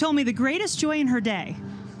 But she told me the greatest joy in her day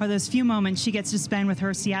are those few moments she gets to spend with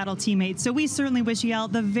her Seattle teammates. So we certainly wish Yael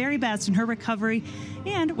the very best in her recovery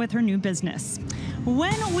and with her new business.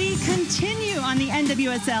 When we continue on the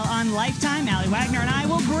NWSL on Lifetime, Aly Wagner and I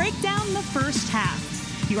will break down the first half.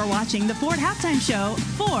 You are watching the Ford Halftime Show.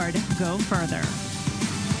 Ford, go further.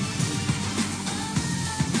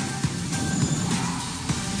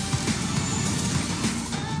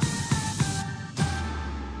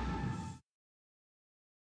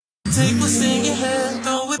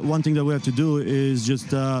 One thing that we have to do is just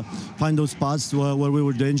find those spots where we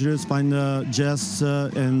were dangerous, find Jess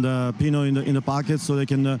and Pino in the pocket so they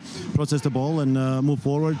can process the ball and move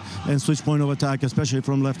forward and switch point of attack, especially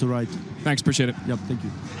from left to right. Thanks, appreciate it. Yep, thank you.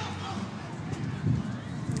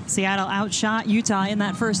 Seattle outshot Utah in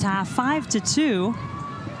that first half, 5-2.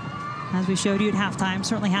 As we showed you at halftime,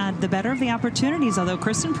 certainly had the better of the opportunities, although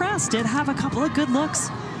Kristen Press did have a couple of good looks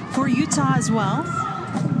for Utah as well.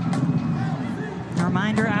 A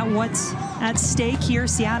reminder at what's at stake here.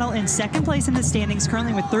 Seattle in second place in the standings,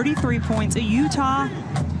 currently with 33 points. Utah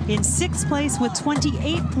in sixth place with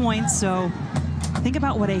 28 points. So think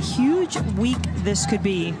about what a huge week this could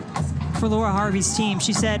be for Laura Harvey's team.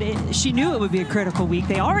 She said she knew it would be a critical week.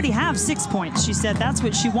 They already have 6 points. She said that's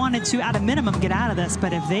what she wanted to, at a minimum, get out of this.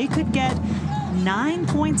 But if they could get 9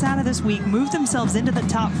 points out of this week, move themselves into the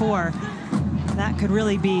top 4, that could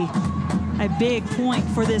really be a big point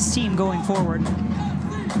for this team going forward.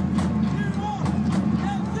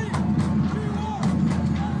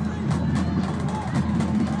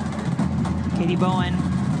 Katie Bowen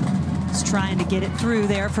is trying to get it through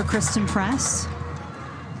there for Kristen Press.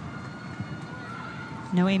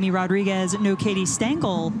 No Amy Rodriguez, no Katie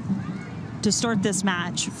Stengel to start this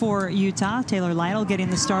match for Utah. Taylor Lytle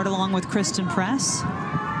getting the start along with Kristen Press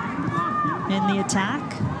in the attack.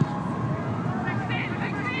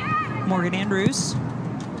 Morgan Andrews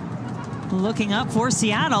looking up for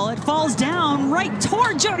Seattle. It falls down right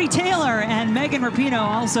toward Jody Taylor, and Megan Rapinoe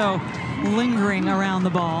also lingering around the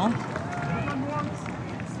ball.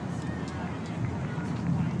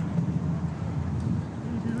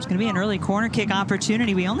 It's going to be an early corner kick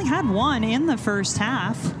opportunity. We only had one in the first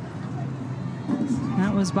half.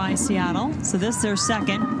 That was by Seattle. So this their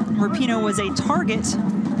second. Rapinoe was a target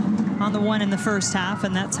on the one in the first half,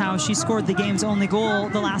 and that's how she scored the game's only goal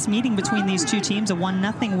the last meeting between these two teams, a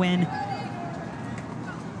 1-0 win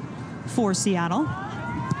for Seattle.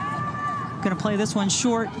 Gonna play this one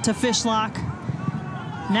short to Fishlock.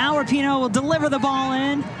 Now Rapinoe will deliver the ball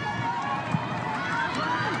in.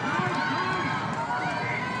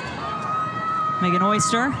 Megan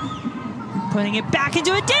Oyster putting it back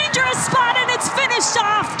into a dangerous spot, and it's finished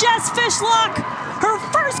off. Jess Fishlock, her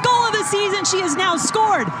first goal of the season. She has now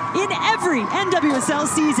scored in every NWSL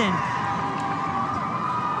season.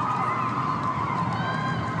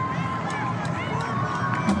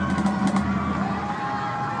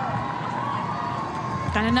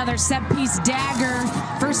 And another set-piece dagger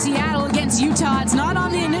for Seattle against Utah. It's not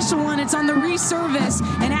on the initial one, it's on the resurface.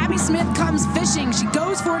 And Abby Smith comes fishing. She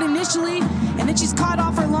goes for it initially, and then she's caught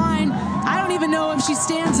off her line. I don't even know if she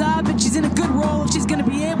stands up and she's in a good roll, if she's going to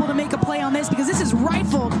be able to make a play on this, because this is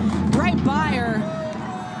rifled right by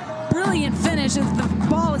her. Brilliant finish as the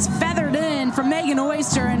ball is feathered in from Megan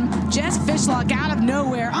Oyster, and Jess Fishlock out of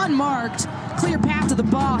nowhere, unmarked. Clear path to the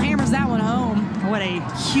ball, hammers that one home. What a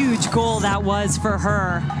huge goal that was for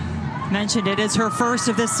her. Mentioned it is her first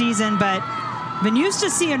of this season, but been used to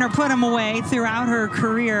seeing her put them away throughout her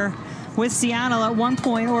career with Seattle at one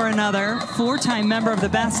point or another. Four-time member of the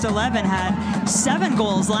best 11, had 7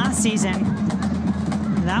 goals last season.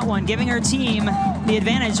 That one giving her team the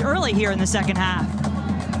advantage early here in the second half.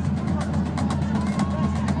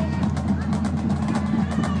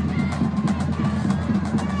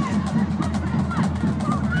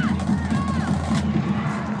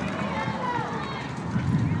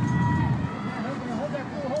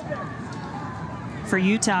 For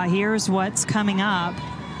Utah, here's what's coming up.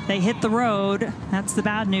 They hit the road. That's the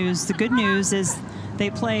bad news. The good news is they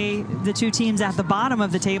play the two teams at the bottom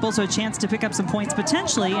of the table, so a chance to pick up some points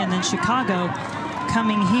potentially, and then Chicago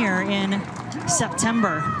coming here in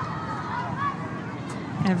September.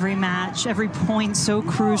 Every match, every point so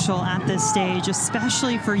crucial at this stage,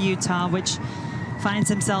 especially for Utah, which finds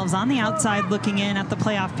themselves on the outside looking in at the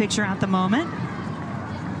playoff picture at the moment.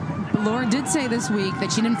 Laura did say this week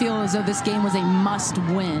that she didn't feel as though this game was a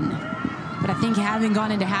must-win. But I think having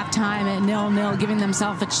gone into halftime at 0-0, giving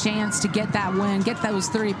themselves a chance to get that win, get those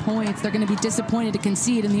 3 points, they're going to be disappointed to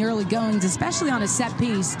concede in the early goings, especially on a set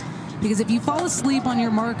piece. Because if you fall asleep on your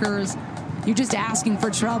markers, you're just asking for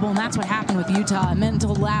trouble, and that's what happened with Utah, a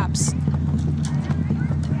mental lapse.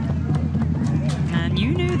 And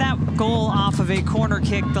you knew that goal off of a corner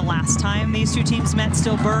kick the last time these two teams met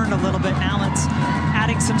still burned a little bit. Now it's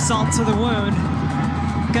adding some salt to the wound.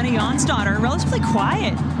 Gunny Jonsdottir, relatively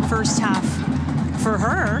quiet first half for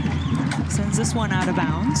her. Sends this one out of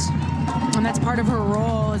bounds. And that's part of her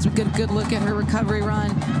role, as we get a good look at her recovery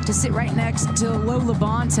run, to sit right next to Lola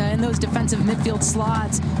Bonta in those defensive midfield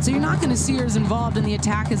slots. So you're not going to see her as involved in the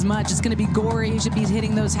attack as much. It's going to be gory. She'll be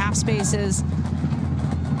hitting those half spaces.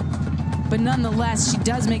 But nonetheless, she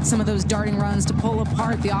does make some of those darting runs to pull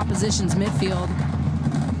apart the opposition's midfield.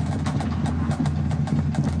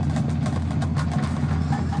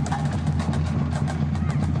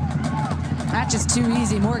 That's just too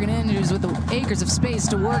easy. Morgan Andrews with the acres of space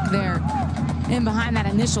to work there in behind that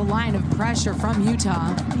initial line of pressure from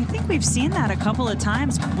Utah. I think we've seen that a couple of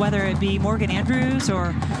times, whether it be Morgan Andrews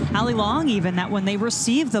or Allie Long even, that when they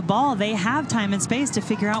receive the ball, they have time and space to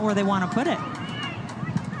figure out where they want to put it.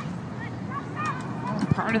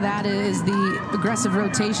 Part of that is the aggressive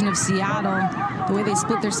rotation of Seattle, the way they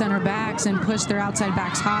split their center backs and push their outside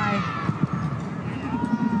backs high.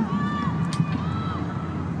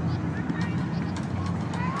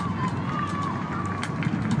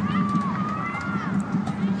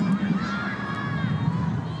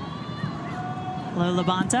 Lola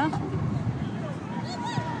Bonta.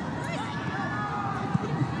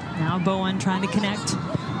 Now Bowen trying to connect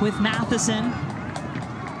with Matheson.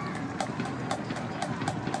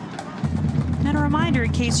 And a reminder,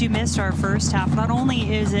 in case you missed our first half, not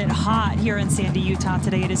only is it hot here in Sandy, Utah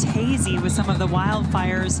today, it is hazy with some of the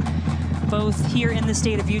wildfires, both here in the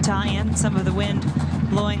state of Utah and some of the wind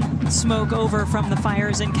blowing smoke over from the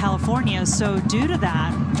fires in California. So due to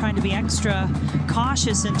that, I'm trying to be extra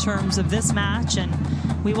cautious in terms of this match, and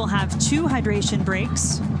we will have 2 hydration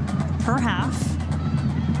breaks per half.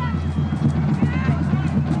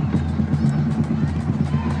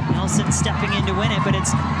 Nelson stepping in to win it, but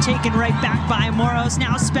it's taken right back by Moros.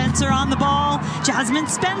 Now Spencer on the ball. Jasmine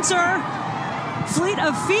Spencer, fleet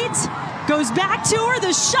of feet, goes back to her.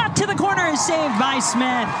 The shot to the corner is saved by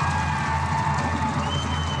Smith.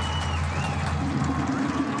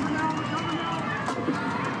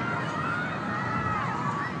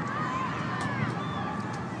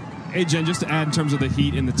 Hey, Jen, just to add in terms of the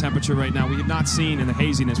heat and the temperature right now, we have not seen, in the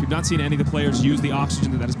haziness, we've not seen any of the players use the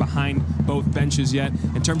oxygen that is behind both benches yet.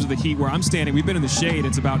 In terms of the heat, where I'm standing, we've been in the shade.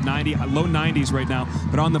 It's about 90, low 90s right now.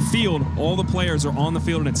 But on the field, all the players are on the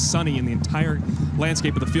field, and it's sunny in the entire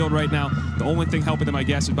landscape of the field right now. The only thing helping them, I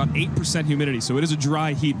guess, is about 8% humidity. So it is a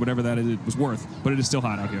dry heat, whatever that is, it was worth. But it is still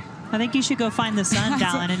hot out here. I think you should go find the sun,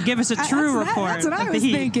 Dalen, and give us a true report. That's what I was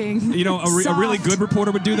heat. thinking. You know, a really good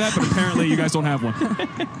reporter would do that, but apparently you guys don't have one.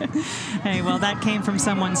 Hey, well, that came from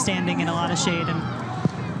someone standing in a lot of shade.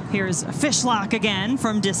 And here's Fishlock again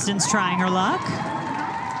from distance trying her luck.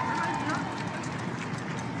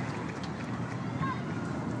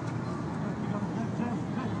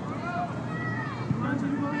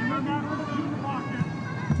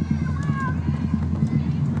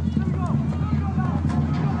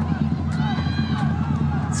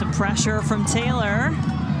 Some pressure from Taylor.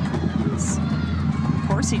 Of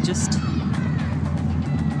course, he just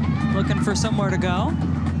looking for somewhere to go.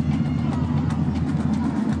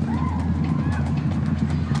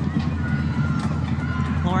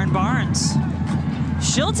 Lauren Barnes.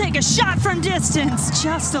 She'll take a shot from distance,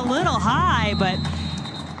 just a little high, but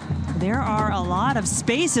there are a lot of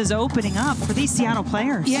spaces opening up for these Seattle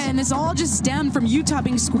players. Yeah, and this all just stemmed from Utah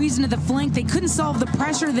being squeezed into the flank. They couldn't solve the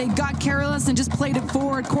pressure. They got careless and just played it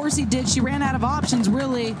forward. Corsi did. She ran out of options,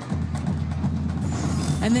 really.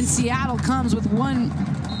 And then Seattle comes with one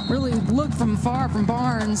really look from far from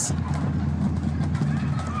Barnes.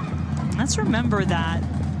 Let's remember that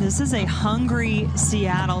this is a hungry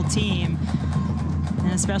Seattle team,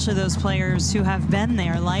 and especially those players who have been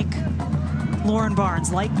there, like Lauren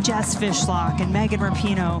Barnes, like Jess Fishlock and Megan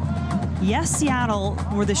Rapinoe. Yes, Seattle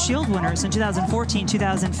were the Shield winners in 2014,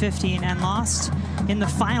 2015, and lost in the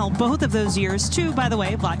final both of those years to, by the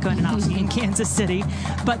way, Vlatko and Anopsky in Kansas City.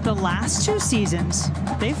 But the last two seasons,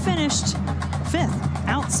 they finished 5th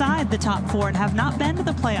outside the top 4 and have not been to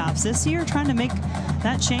the playoffs. This year, trying to make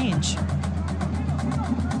that change.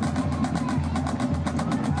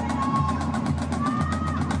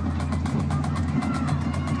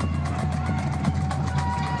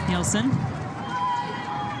 Nielsen.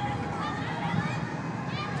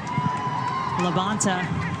 Labonta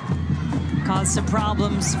caused some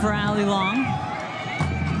problems for Aly Long.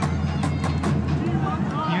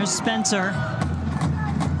 Here's Spencer.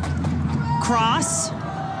 Cross.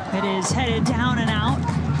 It is headed down and out.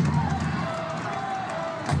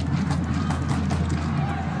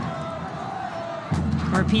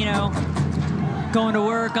 Rapinoe going to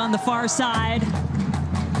work on the far side.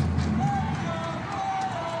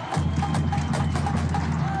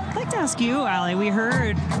 I'd like to ask you, Aly, we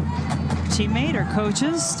heard teammate or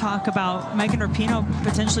coaches talk about Megan Rapinoe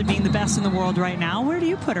potentially being the best in the world right now. Where do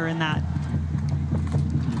you put her in that?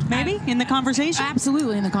 Maybe in the conversation?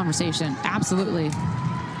 Absolutely in the conversation. Absolutely.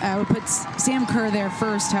 I would put Sam Kerr there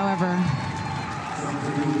first, however.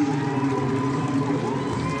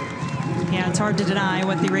 Yeah, it's hard to deny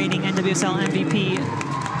what the reigning NWSL MVP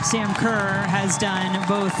Sam Kerr has done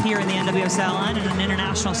both here in the NWSL and in an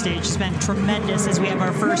international stage. It's been tremendous. As we have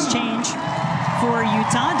our first change for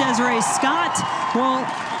Utah, Desiree Scott will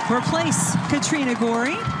replace Katrina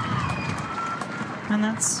Gorey. And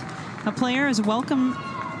that's a player is welcome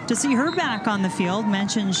to see her back on the field.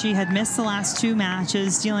 Mentioned she had missed the last 2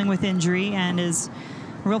 matches dealing with injury and is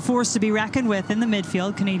a real force to be reckoned with in the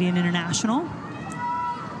midfield, Canadian international.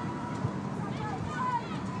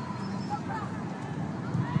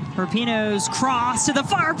 Rapinoe's cross to the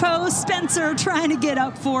far post. Spencer trying to get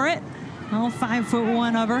up for it. Oh,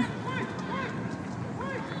 5'1" of her.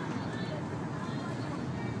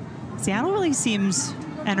 Seattle really seems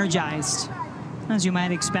energized, as you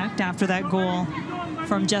might expect after that goal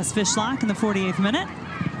from Jess Fishlock in the 48th minute.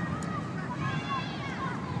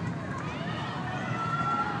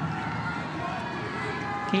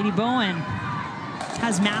 Katie Bowen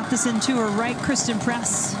has Matheson to her right. Kristen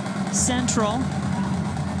Press central.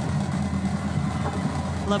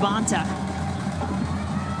 Labonta.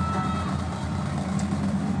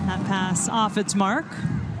 That pass off its mark.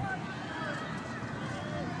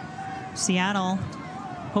 Seattle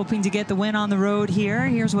hoping to get the win on the road here.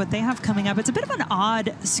 Here's what they have coming up. It's a bit of an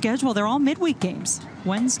odd schedule. They're all midweek games.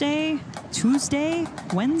 Wednesday, Tuesday,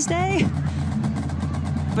 Wednesday.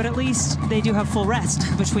 But at least they do have full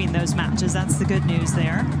rest between those matches. That's the good news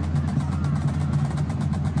there.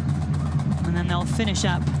 And then they'll finish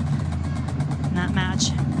up that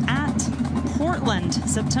match at Portland,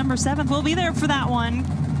 September 7th. We'll be there for that one.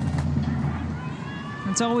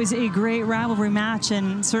 It's always a great rivalry match,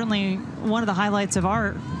 and certainly one of the highlights of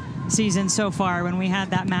our season so far. When we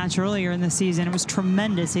had that match earlier in the season, it was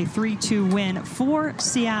tremendous. A 3-2 win for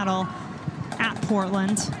Seattle at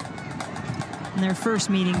Portland. in their first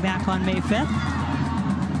meeting back on May 5th.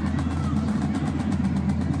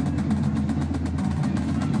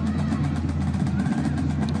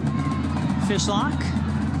 Fishlock.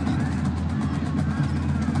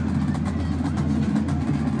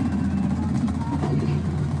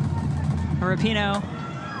 Rapinoe,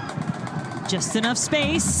 just enough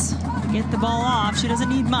space to get the ball off. She doesn't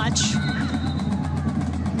need much.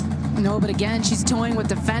 No, but again, she's toying with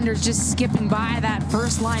defenders, just skipping by that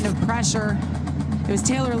first line of pressure. It was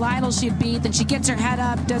Taylor Lytle she had beat, then she gets her head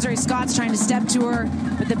up. Desiree Scott's trying to step to her,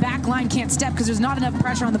 but the back line can't step because there's not enough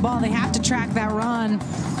pressure on the ball. They have to track that run.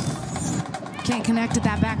 Can't connect at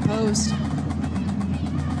that back post.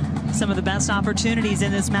 Some of the best opportunities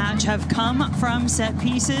in this match have come from set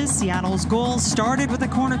pieces. Seattle's goal started with a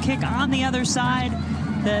corner kick on the other side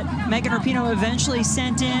that Megan Rapinoe eventually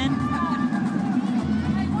sent in.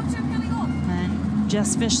 And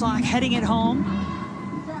Jess Fishlock heading it home.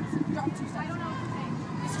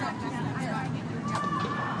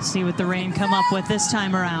 See what the Reign come up with this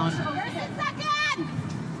time around.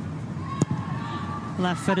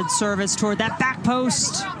 Left-footed service toward that back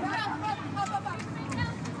post.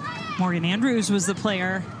 Morgan Andrews was the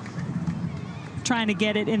player trying to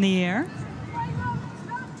get it in the air.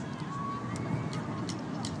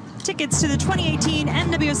 Tickets to the 2018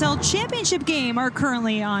 NWSL Championship game are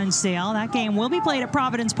currently on sale. That game will be played at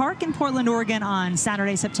Providence Park in Portland, Oregon on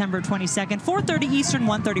Saturday, September 22nd, 4:30 Eastern,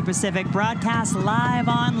 1:30 Pacific. Broadcast live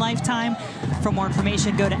on Lifetime. For more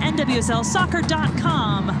information, go to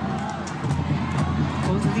nwslsoccer.com.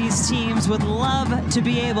 Both of these teams would love to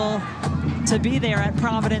be able to be there at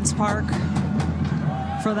Providence Park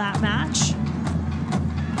for that match.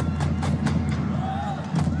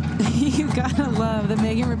 You gotta love that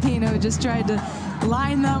Megan Rapinoe just tried to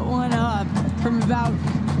line that one up from about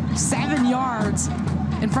 7 yards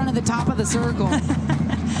in front of the top of the circle.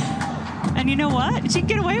 And you know what? She can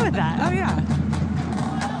get away with that. Oh, yeah.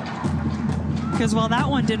 Because while that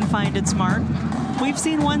one didn't find its mark, we've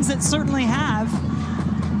seen ones that certainly have,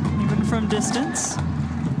 even from distance.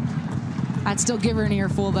 I'd still give her an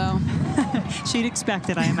earful, though. She'd expect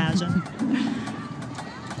it, I imagine.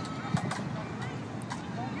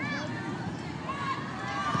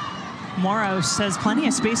 Moros has plenty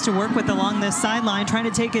of space to work with along this sideline, trying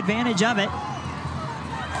to take advantage of it.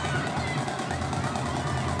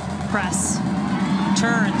 Press.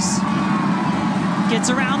 Turns. Gets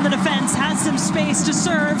around the defense, has some space to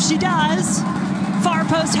serve. She does. Far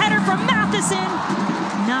post header from Matheson.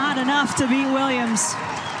 Not enough to beat Williams.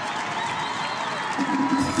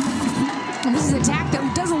 And this is an attack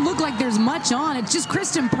that doesn't look like there's much on. It's just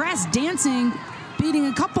Kristen Press dancing, beating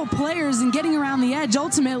a couple players and getting around the edge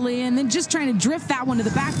ultimately, and then just trying to drift that one to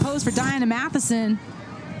the back post for Diana Matheson,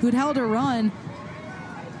 who had held her run.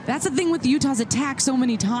 That's the thing with Utah's attack so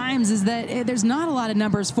many times, is that there's not a lot of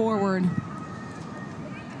numbers forward.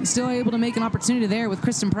 You're still able to make an opportunity there with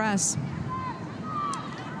Kristen Press.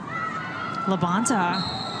 Labonta,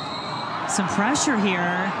 some pressure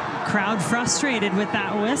here. Crowd frustrated with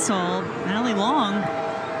that whistle. Aly Long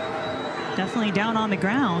definitely down on the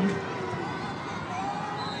ground.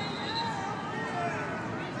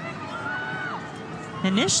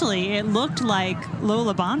 Initially, it looked like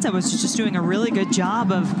Lola Bonta was just doing a really good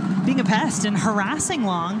job of being a pest and harassing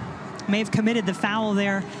Long. May have committed the foul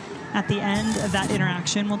there at the end of that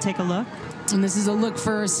interaction. We'll take a look. And this is a look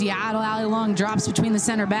for Seattle. Aly Long drops between the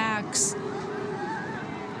center backs.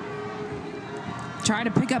 Try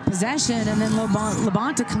to pick up possession, and then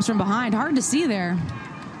Labonta comes from behind. Hard to see there.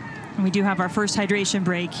 And we do have our first hydration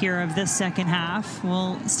break here of this second half.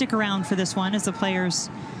 We'll stick around for this one as the players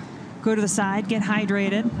go to the side, get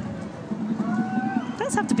hydrated. It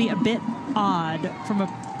does have to be a bit odd from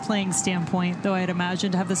a playing standpoint, though, I'd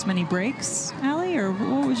imagine, to have this many breaks. Aly, or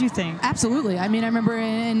what would you think? Absolutely. I mean, I remember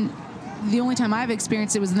the only time I've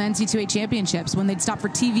experienced it was in the NC2A championships when they'd stop for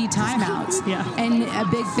TV timeouts. Yeah. And a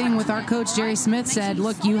big thing with our coach, Jerry Smith, said,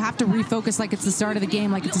 look, you have to refocus like it's the start of the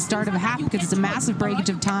game, like it's the start of a half, because it's a massive breakage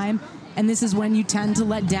of time. And this is when you tend to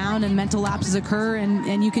let down and mental lapses occur,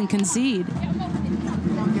 and you can concede.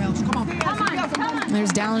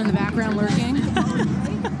 There's Dalen in the background lurking,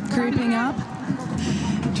 creeping up.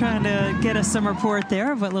 Trying to get us some report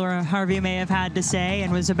there of what Laura Harvey may have had to say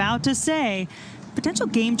and was about to say. Potential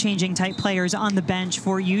game-changing type players on the bench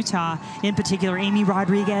for Utah, in particular Amy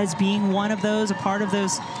Rodriguez being one of those, a part of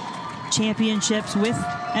those championships with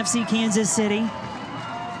FC Kansas City.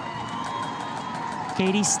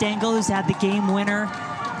 Katie Stengel, who's had the game winner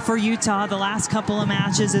for Utah the last couple of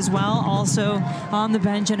matches as well, also on the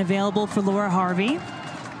bench and available for Laura Harvey.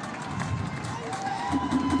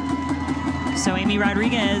 So Amy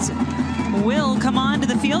Rodriguez will come on to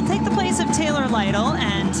the field, take the place of Taylor Lytle,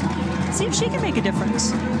 and see if she can make a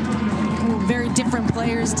difference. Very different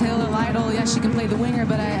players. Taylor Lytle, yes, she can play the winger,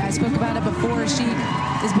 but I spoke about it before. She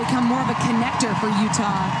has become more of a connector for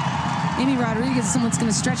Utah. Amy Rodriguez is someone that's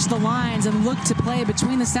going to stretch the lines and look to play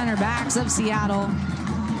between the center backs of Seattle.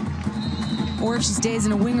 Or if she stays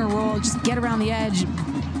in a winger role, just get around the edge,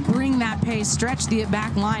 bring that pace, stretch the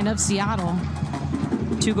back line of Seattle.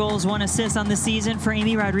 2 goals, 1 assist on the season for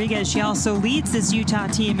Amy Rodriguez. She also leads this Utah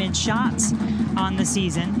team in shots on the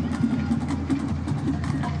season.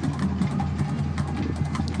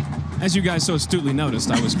 As you guys so astutely noticed,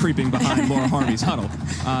 I was creeping behind Laura Harvey's huddle.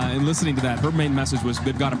 And listening to that, her main message was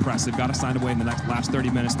they've got to press. They've got to find a way in the last 30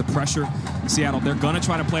 minutes. The pressure, Seattle, they're going to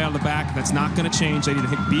try to play out of the back. That's not going to change. They need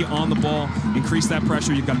to be on the ball, increase that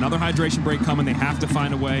pressure. You've got another hydration break coming. They have to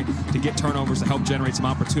find a way to get turnovers to help generate some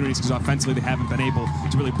opportunities because offensively they haven't been able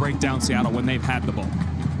to really break down Seattle when they've had the ball.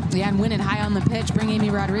 Yeah, and win it high on the pitch. Bring Amy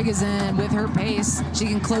Rodriguez in with her pace. She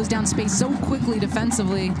can close down space so quickly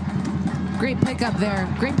defensively. Great pickup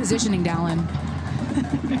there. Great positioning, Dalen.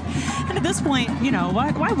 And at this point, you know,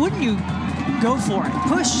 why wouldn't you go for it?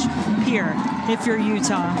 Push here if you're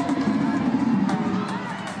Utah.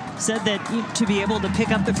 Said that to be able to pick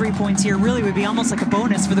up the 3 points here really would be almost like a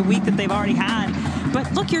bonus for the week that they've already had.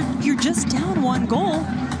 But look, you're just down 1 goal,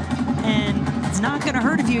 and it's not going to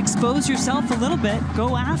hurt if you expose yourself a little bit.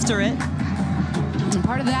 Go after it. And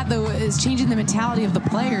part of that, though, is changing the mentality of the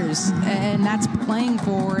players, and that's playing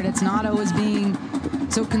forward. It's not always being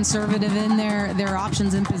so conservative in their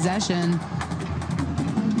options in possession.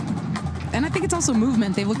 And I think it's also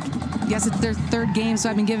movement. They've looked, yes, it's their 3rd game, so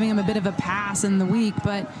I've been giving them a bit of a pass in the week,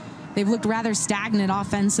 but they've looked rather stagnant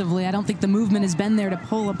offensively. I don't think the movement has been there to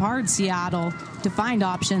pull apart Seattle, to find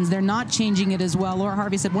options. They're not changing it as well. Laura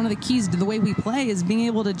Harvey said one of the keys to the way we play is being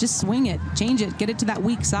able to just swing it, change it, get it to that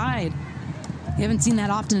weak side. You haven't seen that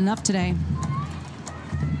often enough today.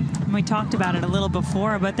 We talked about it a little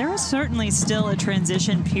before, but there is certainly still a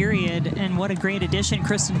transition period, and what a great addition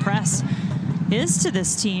Kristen Press is to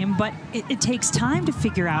this team, but it takes time to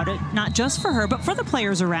figure out it, not just for her, but for the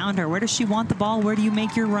players around her. Where does she want the ball? Where do you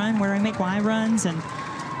make your run? Where do I make my runs? And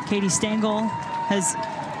Katie Stengel has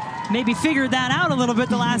maybe figured that out a little bit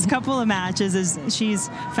the last couple of matches as she's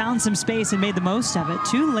found some space and made the most of it.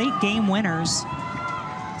 2 late game winners.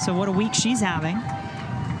 So what a week she's having.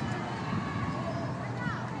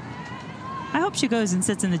 I hope she goes and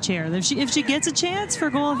sits in the chair. If she gets a chance for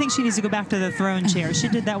a goal, I think she needs to go back to the throne chair. She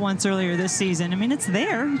did that once earlier this season. I mean, it's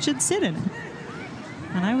there. You should sit in it.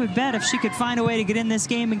 And I would bet if she could find a way to get in this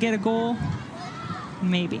game and get a goal,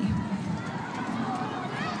 maybe.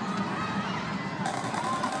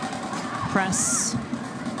 Press.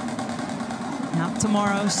 Not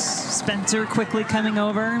tomorrow. Spencer quickly coming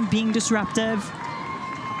over, being disruptive.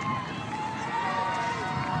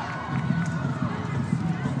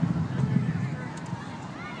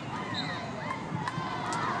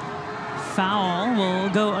 Foul will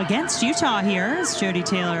go against Utah here as Jody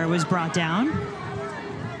Taylor was brought down.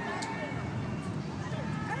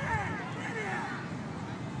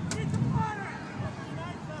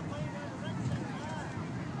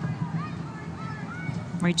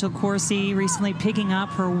 Rachel Corsi recently picking up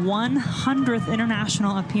her 100th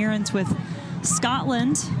international appearance with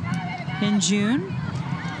Scotland in June.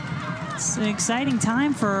 It's an exciting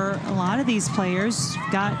time for a lot of these players.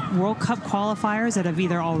 We've got World Cup qualifiers that have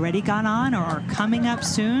either already gone on or are coming up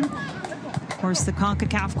soon. Of course, the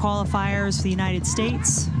CONCACAF qualifiers for the United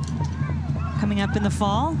States coming up in the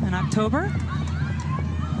fall, in October.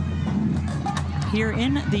 Here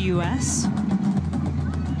in the U.S.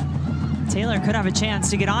 Taylor could have a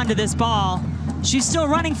chance to get onto this ball. She's still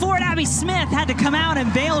running for it. Abby Smith had to come out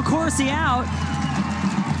and bail Corsi out.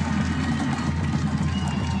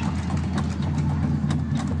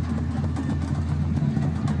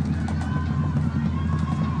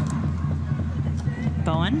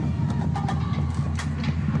 Bowen.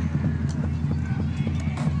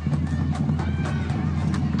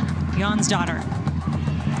 Jonsdottir.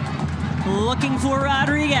 Looking for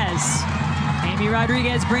Rodriguez. Amy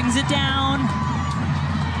Rodriguez brings it down.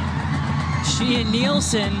 She and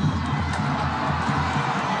Nielsen.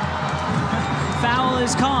 Foul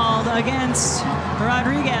is called against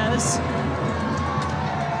Rodriguez.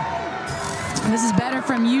 This is better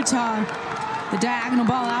from Utah. The diagonal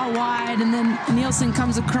ball out wide, and then Nielsen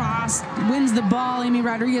comes across, wins the ball. Amy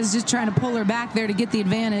Rodriguez just trying to pull her back there to get the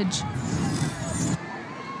advantage.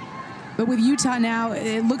 But with Utah now,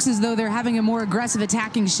 it looks as though they're having a more aggressive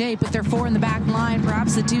attacking shape with their 4 in the back line,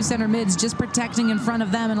 perhaps the 2 center mids just protecting in front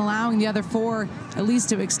of them and allowing the other 4 at least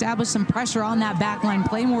to establish some pressure on that back line,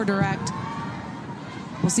 play more direct.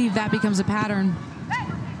 We'll see if that becomes a pattern.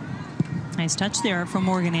 Nice touch there from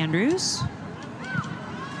Morgan Andrews.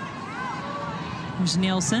 There's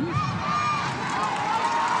Nielsen.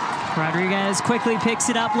 Rodriguez quickly picks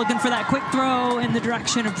it up, looking for that quick throw in the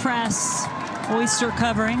direction of press. Oyster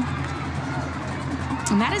covering.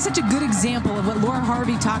 And that is such a good example of what Laura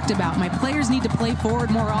Harvey talked about. My players need to play forward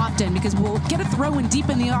more often because we'll get a throw in deep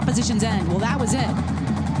in the opposition's end. Well, that was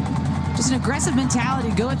it. Just an aggressive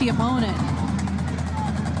mentality, go at the opponent.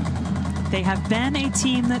 They have been a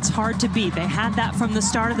team that's hard to beat. They had that from the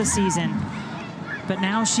start of the season. But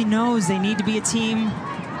now she knows they need to be a team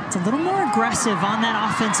that's a little more aggressive on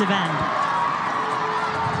that offensive end.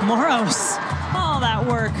 Moros, all that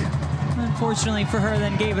work. Unfortunately for her,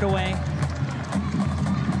 then gave it away.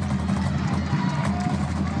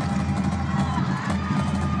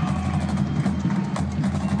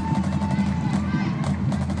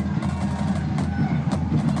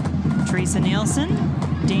 Teresa Nielsen,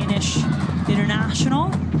 Danish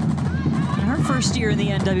international. In her first year in the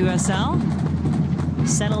NWSL.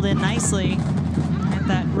 Settled in nicely at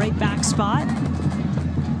that right back spot.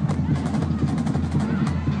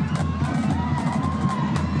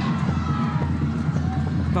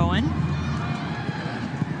 Bowen.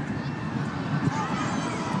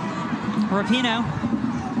 Rapinoe.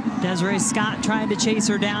 Desiree Scott tried to chase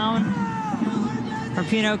her down.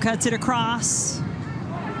 Rapinoe cuts it across.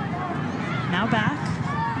 Now back.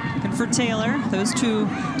 Looking for Taylor. Those two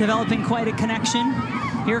developing quite a connection.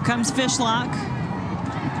 Here comes Fishlock.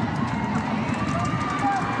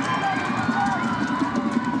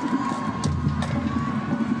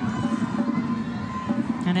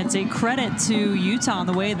 And it's a credit to Utah in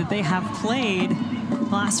the way that they have played the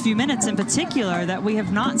last few minutes in particular, that we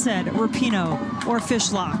have not said Rapinoe or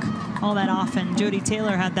Fishlock all that often. Jodie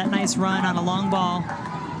Taylor had that nice run on a long ball,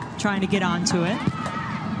 trying to get onto it.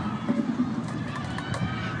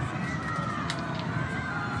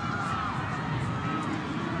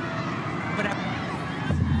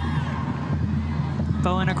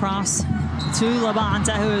 Bowen across to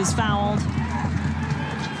Labonta, who is fouled.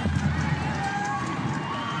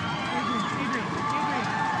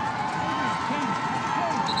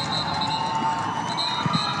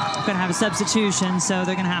 Going to have a substitution, so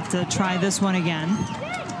they're going to have to try this one again.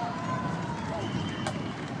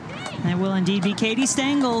 And it will indeed be Katie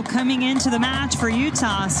Stengel coming into the match for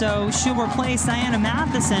Utah, so she'll replace Diana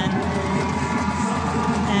Matheson.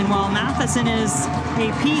 And while Matheson is a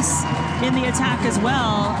piece in the attack as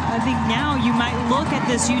well, I think now you might look at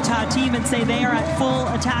this Utah team and say they are at full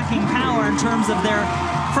attacking power in terms of their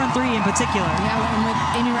front three in particular. Yeah, and with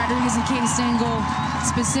Amy Rodriguez and Katie Stengel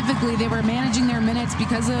specifically, they were managing their minutes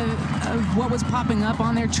because of what was popping up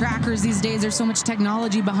on their trackers these days. There's so much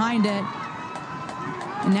technology behind it.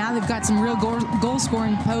 And now they've got some real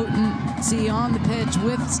goal-scoring potency on the pitch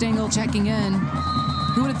with Stengel checking in.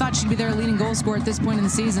 Who would have thought she'd be their leading goal scorer at this point in the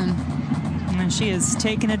season? And she has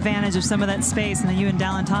taken advantage of some of that space, and you and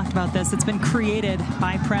Dalen talked about this. It's been created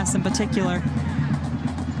by press in particular.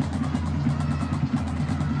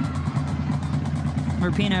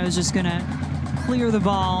 Rapinoe is just going to clear the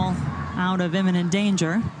ball out of imminent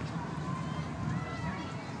danger.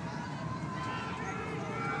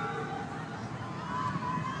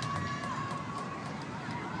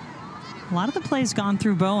 A lot of the plays gone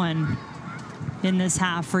through Bowen in this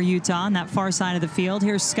half for Utah on that far side of the field.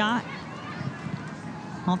 Here's Scott.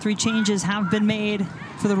 All three changes have been made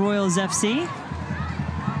for the Royals FC.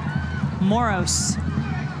 Moros.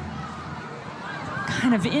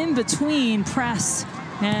 Kind of in between press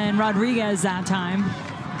and Rodriguez that time.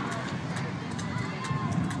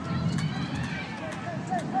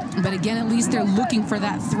 But again, at least they're looking for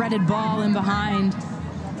that threaded ball in behind.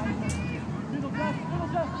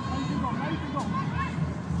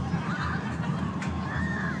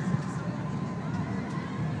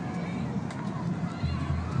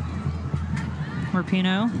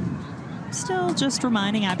 Rapinoe still just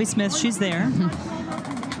reminding Abby Smith she's there.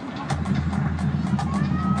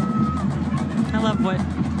 I love what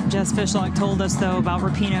Jess Fishlock told us, though, about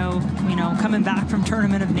Rapinoe, you know, coming back from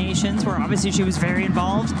Tournament of Nations, where obviously she was very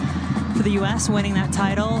involved for the U.S., winning that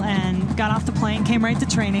title, and got off the plane, came right to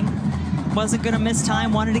training. Wasn't going to miss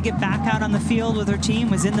time, wanted to get back out on the field with her team,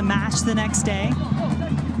 was in the match the next day.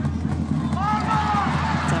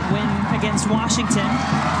 That win against Washington.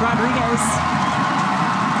 Rodriguez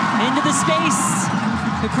into the space.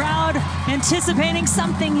 The crowd anticipating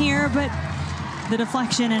something here, but the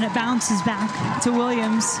deflection, and it bounces back to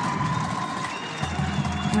Williams.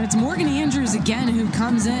 And it's Morgan Andrews again who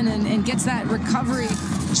comes in and gets that recovery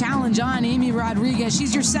challenge on Amy Rodriguez.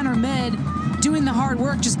 She's your center mid, doing the hard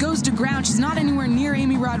work, just goes to ground. She's not anywhere near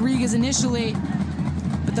Amy Rodriguez initially.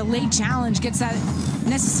 but the late challenge gets that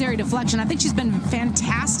necessary deflection. I think she's been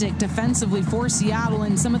fantastic defensively for Seattle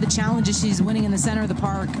in some of the challenges she's winning in the center of the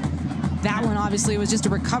park. That one obviously was just a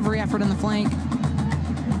recovery effort on the flank.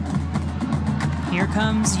 Here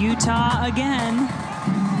comes Utah again.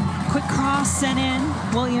 Quick cross sent in.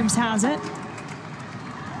 Williams has it.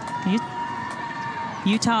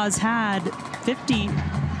 Utah's had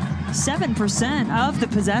 57% of the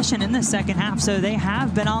possession in the second half, so they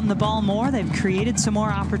have been on the ball more. They've created some more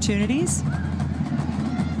opportunities.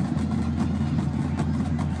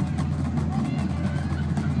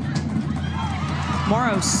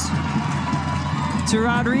 Moros to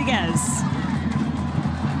Rodriguez.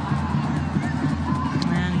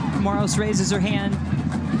 And Moros raises her hand,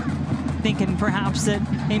 thinking perhaps that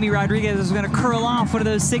Amy Rodriguez is going to curl off one of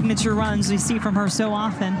those signature runs we see from her so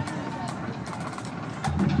often.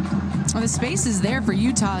 Well, the space is there for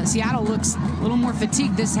Utah. Seattle looks a little more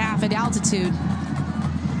fatigued this half at altitude.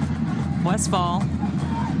 Westfall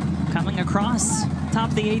coming across top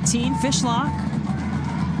of the 18, Fishlock.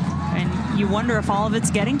 And you wonder if all of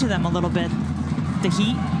it's getting to them a little bit. The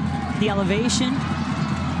heat, the elevation,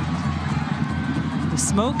 the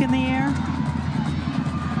smoke in the air.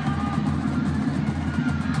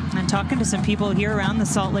 And talking to some people here around the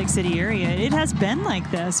Salt Lake City area, it has been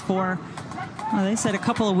like this for, well, they said a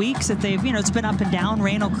couple of weeks that they've, you know, it's been up and down.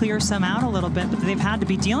 Rain will clear some out a little bit, but they've had to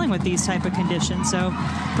be dealing with these type of conditions. So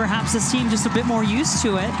perhaps this team just a bit more used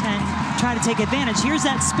to it and try to take advantage. Here's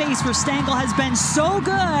that space where Stengel has been so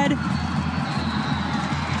good.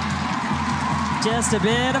 Just a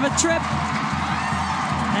bit of a trip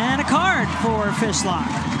and a card for Fishlock.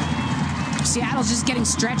 Seattle's just getting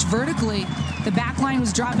stretched vertically. The back line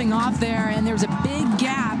was dropping off there, and there was a big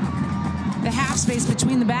gap, the half space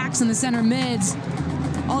between the backs and the center mids.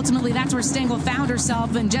 Ultimately, that's where Stengel found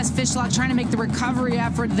herself, and Jess Fishlock trying to make the recovery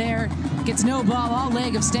effort there. Gets no ball, all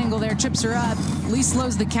leg of Stengel there, trips her up. At least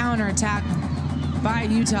slows the counterattack by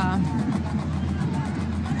Utah.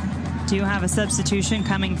 Do have a substitution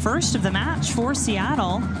coming first of the match for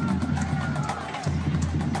Seattle.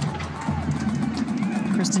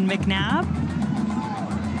 Kristen McNabb,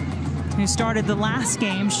 who started the last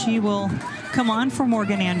game, she will come on for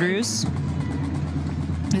Morgan Andrews.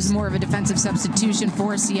 This is more of a defensive substitution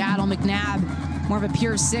for Seattle. McNabb, more of a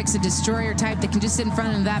pure six, a destroyer type that can just sit in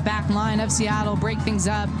front of that back line of Seattle, break things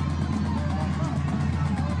up.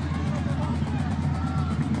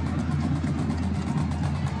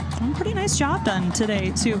 Pretty nice job done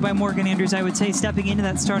today, too, by Morgan Andrews, I would say, stepping into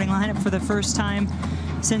that starting lineup for the first time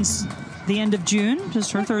since the end of June,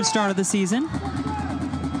 just her third start of the season.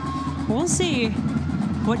 We'll see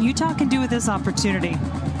what Utah can do with this opportunity.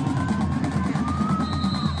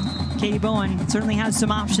 Katie Bowen certainly has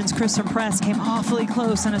some options. Kristen Press came awfully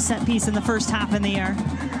close on a set piece in the first half in the air.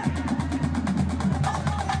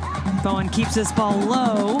 Bowen keeps this ball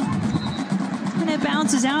low, and it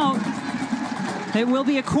bounces out. It will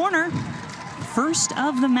be a corner. First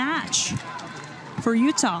of the match for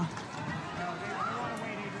Utah.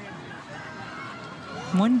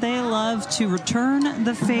 Wouldn't they love to return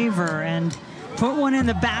the favor and put one in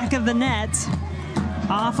the back of the net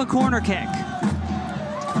off a corner kick?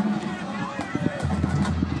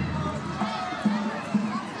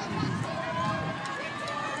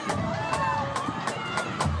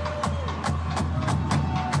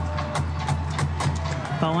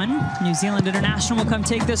 Bowen, New Zealand international, will come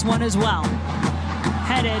take this one as well.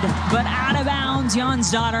 Headed, but out of bounds,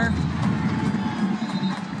 Jonsdottir.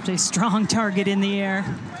 A strong target in the air.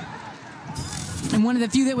 And one of the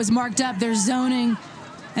few that was marked up. There's zoning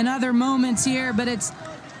and other moments here, but it's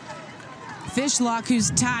Fishlock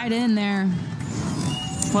who's tied in there.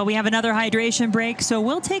 Well, we have another hydration break, so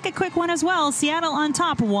we'll take a quick one as well. Seattle on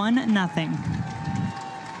top, 1-0.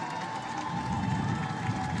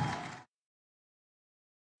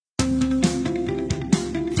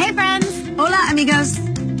 Hey friends! Hola amigos!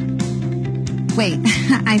 Wait,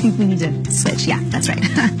 I think we need to switch. Yeah, that's right.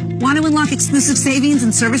 Want to unlock exclusive savings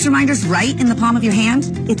and service reminders right in the palm of your hand?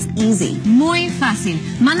 It's easy. Muy fácil.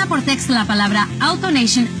 Manda por texto la palabra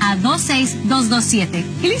AutoNation a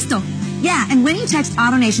 26227. Y listo. Yeah, and when you text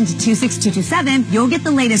AutoNation to 26227, you'll get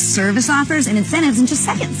the latest service offers and incentives in just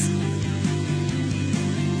seconds.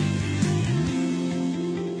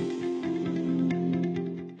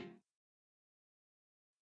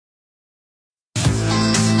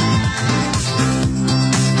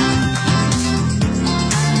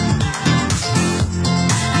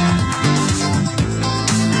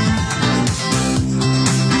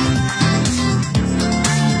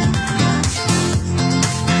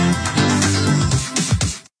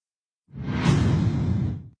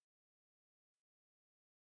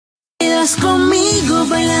 Conmigo. contigo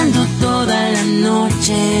bailando toda la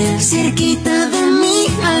noche, cerquita de mí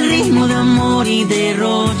al ritmo de amor y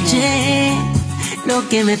derroche. Lo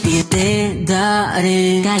que me pide te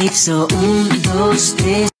daré. Calipso, 1, 2,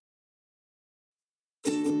 3.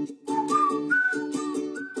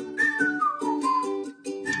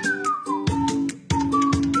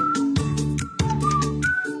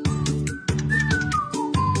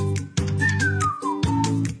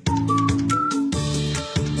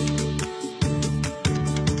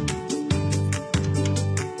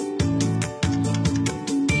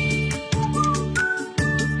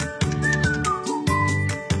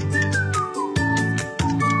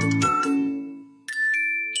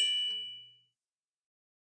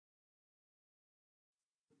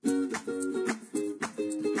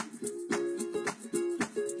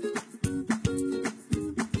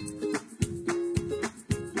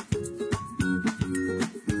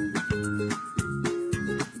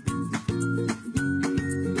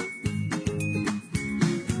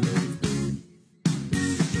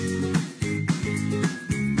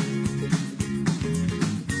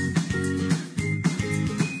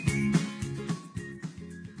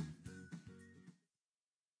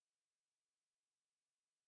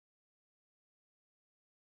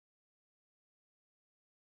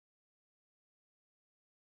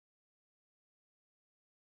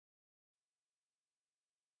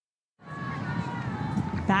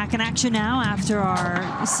 Back in action now after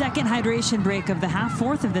our second hydration break of the half,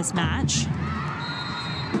 fourth of this match.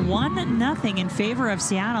 1-0 in favor of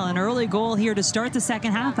Seattle. An early goal here to start the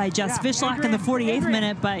second half by Jess Fishlock in the 48th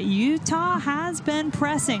minute, but Utah has been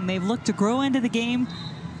pressing. They've looked to grow into the game,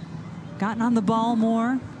 gotten on the ball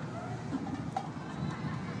more.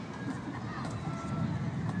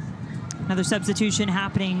 Another substitution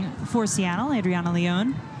happening for Seattle. Adriana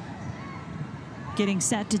Leon getting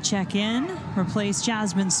set to check in, replace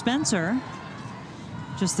Jasmine Spencer.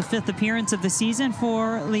 Just the 5th appearance of the season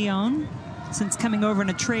for Leon since coming over in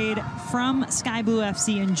a trade from Sky Blue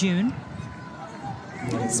FC in June.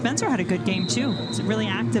 Spencer had a good game too. He's really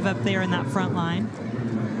active up there in that front line.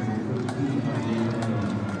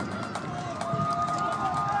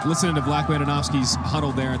 Listening to Vlatko Adanovsky's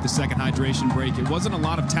huddle there at the second hydration break, it wasn't a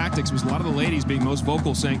lot of tactics. It was a lot of the ladies being most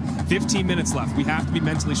vocal, saying 15 minutes left. We have to be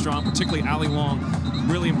mentally strong, particularly Aly Long,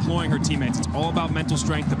 really employing her teammates. It's all about mental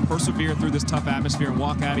strength to persevere through this tough atmosphere and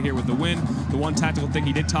walk out of here with the win. The one tactical thing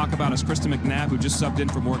he did talk about is Krista McNabb, who just subbed in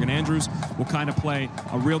for Morgan Andrews, will kind of play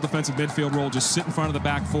a real defensive midfield role, just sit in front of the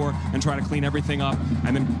back four and try to clean everything up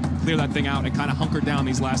and then clear that thing out and kind of hunker down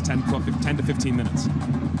these last 10 to 15 minutes.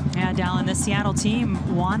 Yeah, Dalen, the Seattle team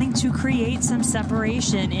wanting to create some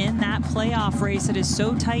separation in that playoff race that is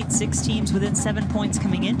so tight, 6 teams within 7 points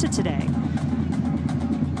coming into today.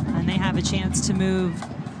 And they have a chance to move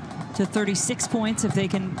to 36 points if they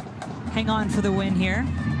can hang on for the win here.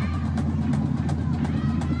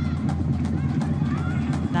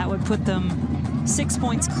 That would put them 6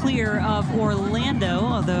 points clear of Orlando,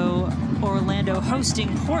 although Orlando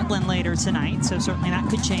hosting Portland later tonight, so certainly that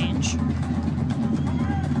could change.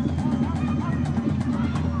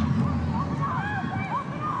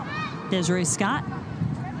 Desiree Scott.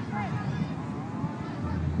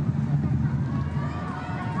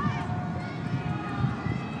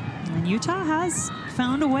 And Utah has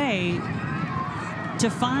found a way to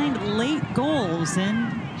find late goals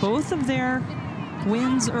in both of their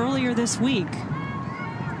wins earlier this week.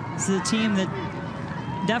 This is a team that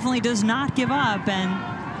definitely does not give up and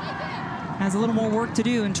has a little more work to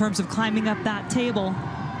do in terms of climbing up that table.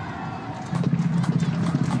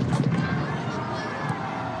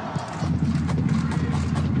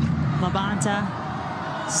 Labanta,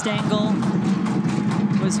 Stengel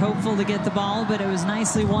was hopeful to get the ball, but it was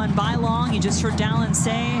nicely won by Long. You just heard Dalen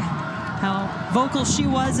say how vocal she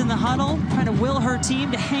was in the huddle, trying to will her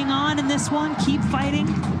team to hang on in this one, keep fighting,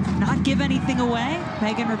 not give anything away.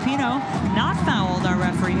 Megan Rapinoe not fouled, our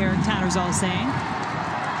referee here, Tattersall saying.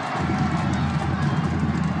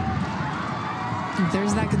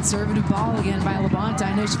 There's that conservative ball again by Labanta.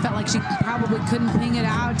 I know she felt like she probably couldn't ping it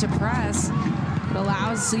out to press. It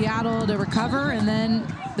allows Seattle to recover, and then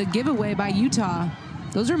the giveaway by Utah.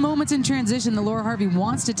 Those are moments in transition that Laura Harvey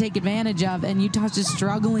wants to take advantage of, and Utah's just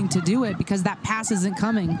struggling to do it because that pass isn't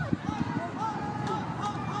coming.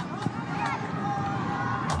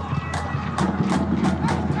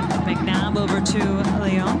 McNabb over to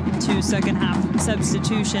Leon. 2 second half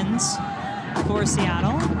substitutions for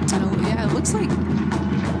Seattle. Yeah, it looks like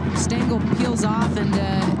Stengel peels off and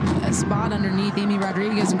a spot underneath Amy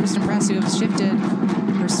Rodriguez and Kristen Press, who have shifted,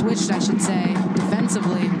 or switched, I should say,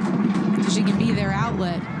 defensively, so she can be their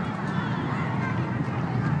outlet.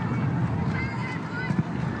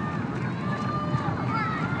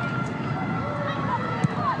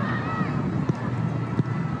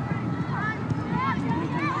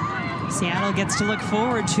 Seattle gets to look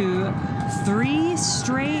forward to 3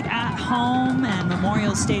 straight at home, and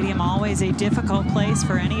Memorial Stadium always a difficult place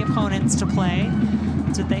for any opponents to play.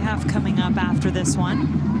 That's what they have coming up after this one.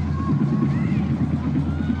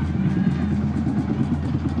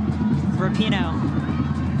 Rapinoe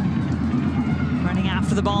running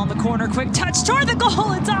after the ball in the corner, quick touch toward the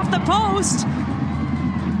goal, it's off the post.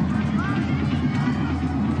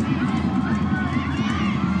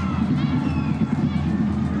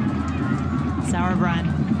 Sauerbrunn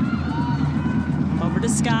over to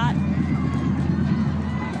Scott.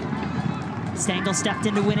 Stengel stepped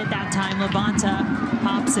in to win it that time. Labonta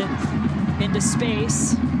pops it into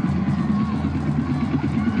space.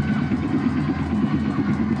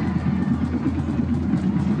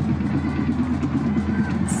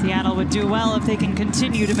 Seattle would do well if they can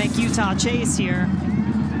continue to make Utah chase here.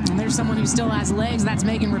 And there's someone who still has legs. That's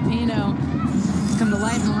Megan Rapinoe. Come to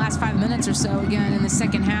life in the last 5 minutes or so again in the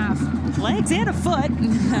second half. Legs and a foot.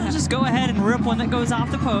 Just go ahead and rip one that goes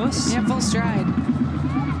off the post. Yeah, full stride.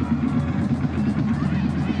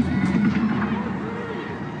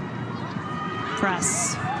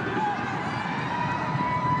 Press.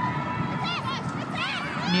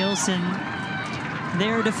 Nielsen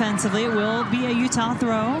there defensively. It will be a Utah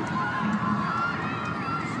throw.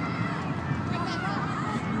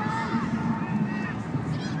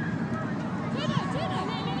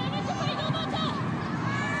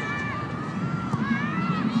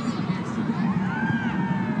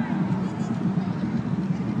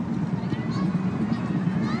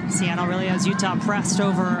 Seattle really has Utah pressed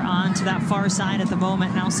over onto that far side at the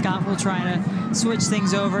moment. Now Scott will try to switch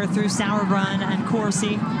things over through Sauerbrunn and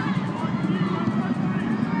Corsi.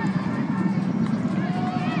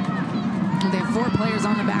 They have 4 players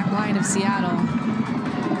on the back line of Seattle.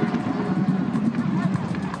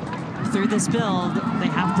 Through this build, they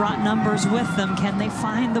have brought numbers with them. Can they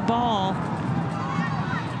find the ball?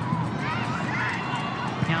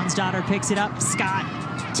 Jonsdottir picks it up. Scott,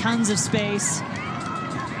 tons of space.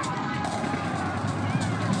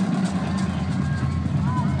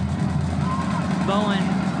 Bowen,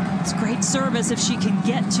 it's great service if she can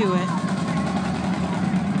get to it.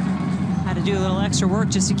 Had to do a little extra work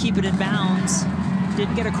just to keep it in bounds.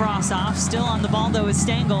 Didn't get a cross off. Still on the ball though is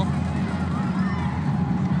Stengel.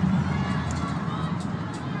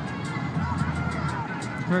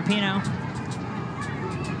 Rapinoe.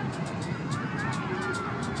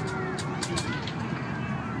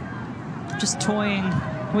 Just toying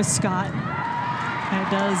with Scott. And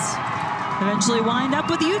it does eventually wind up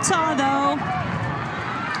with Utah though.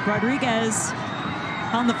 Rodriguez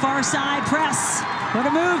on the far side, press. What a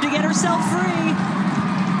move to get herself free.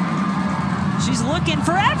 She's looking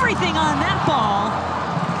for everything on that ball.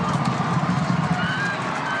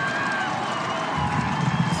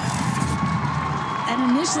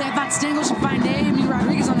 And initially I thought Stengel should find Amy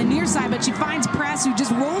Rodriguez on the near side, but she finds Press, who just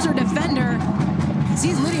rolls her defender.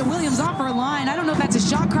 Sees Lydia Williams off her line. I don't know if that's a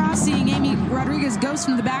shot cross, seeing Amy Rodriguez ghost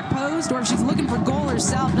from the back post, or if she's looking for goal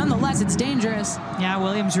herself. Nonetheless, it's dangerous. Yeah,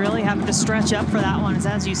 Williams really having to stretch up for that one.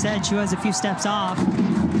 As you said, she was a few steps off.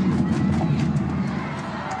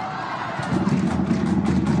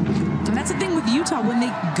 And that's the thing with Utah. When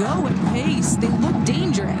they go at pace, they look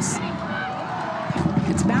dangerous.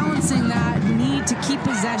 It's balancing that need to keep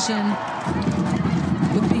possession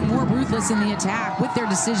with being more ruthless in the attack, with their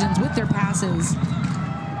decisions, with their passes.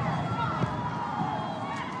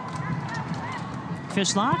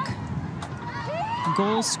 Fishlock,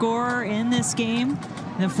 goal scorer in this game,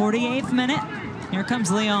 in the 48th minute. Here comes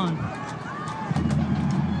Leon.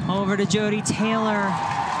 Over to Jody Taylor.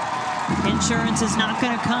 Insurance is not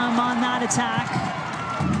going to come on that attack.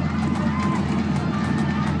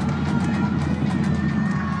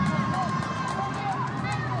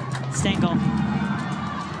 Stengel.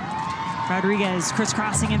 Rodriguez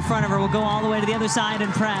crisscrossing in front of her, will go all the way to the other side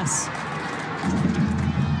and press.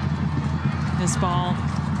 This ball,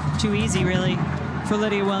 too easy really for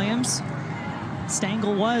Lydia Williams.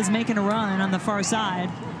 Stengel was making a run on the far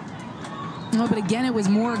side. Oh, but again, it was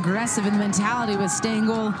more aggressive in the mentality with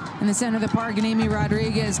Stengel in the center of the park and Amy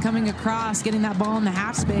Rodriguez coming across, getting that ball in the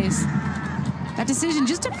half space. That decision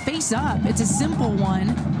just to face up, it's a simple one.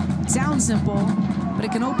 It sounds simple, but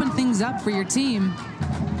it can open things up for your team.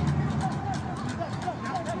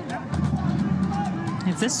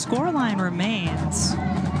 If this scoreline remains,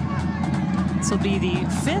 this will be the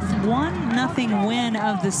 5th 1-0 win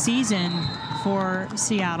of the season for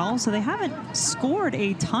Seattle. So they haven't scored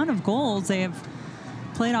a ton of goals. They have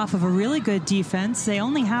played off of a really good defense. They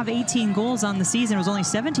only have 18 goals on the season. It was only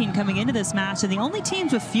 17 coming into this match. And the only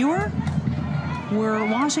teams with fewer were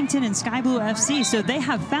Washington and Sky Blue FC, so they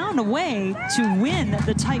have found a way to win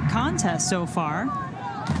the tight contest so far.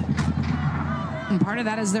 And part of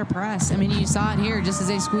that is their press. I mean, you saw it here just as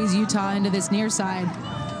they squeeze Utah into this near side.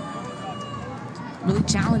 Really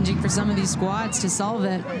challenging for some of these squads to solve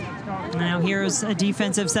it. Now here's a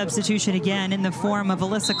defensive substitution again in the form of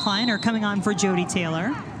Alyssa Kleiner coming on for Jody Taylor.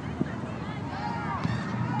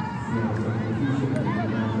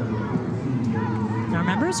 Now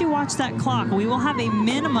remember, as you watch that clock, we will have a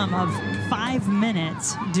minimum of 5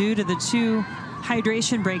 minutes due to the 2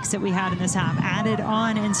 hydration breaks that we had in this half, added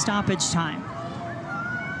on in stoppage time.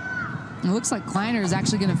 It looks like Kleiner is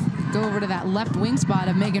actually going to go over to that left wing spot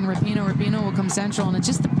of Megan Rapinoe. Rapinoe will come central, and it's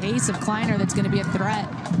just the pace of Kleiner that's going to be a threat.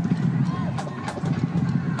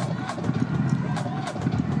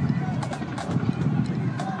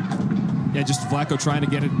 Yeah, just Vlatko trying to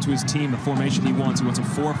get it to his team, the formation he wants. He wants a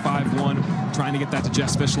 4-5-1, trying to get that to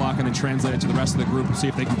Jess Fishlock and then translate it to the rest of the group and see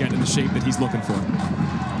if they can get in the shape that he's looking for.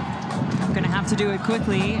 Going to have to do it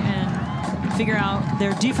quickly and figure out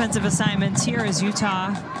their defensive assignments here as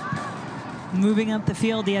Utah moving up the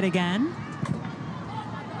field yet again.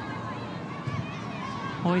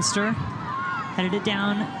 Oyster headed it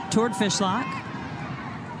down toward Fishlock.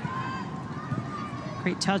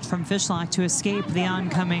 Great touch from Fishlock to escape the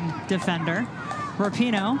oncoming defender.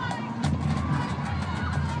 Rapinoe.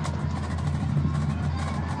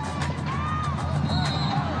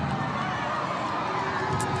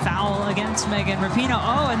 Foul against Megan Rapinoe.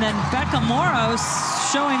 Oh, and then Becca Moros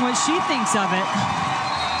showing what she thinks of it.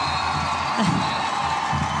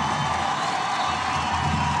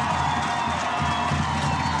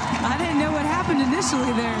 I didn't know what happened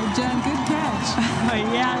initially there, Jen. Good catch.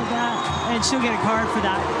 Yeah, and she'll get a card for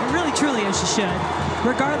that. Really, truly, as she should,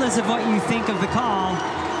 regardless of what you think of the call.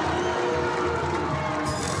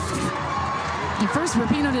 And first,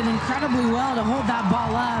 Rapinoe did incredibly well to hold that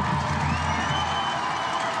ball up.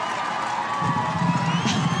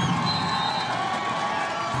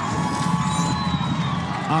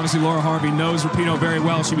 Obviously, Laura Harvey knows Rapinoe very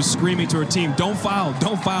well. She was screaming to her team, don't foul,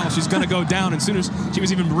 don't foul. She's going to go down. As soon as she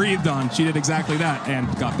was even breathed on, she did exactly that and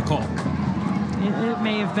got the call. It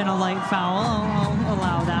may have been a light foul. I'll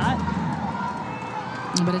allow that.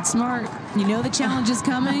 But it's smart. You know the challenge is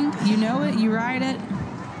coming. You know it. You ride it.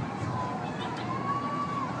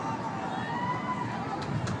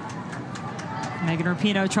 Megan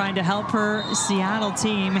Rapinoe trying to help her Seattle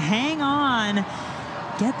team hang on,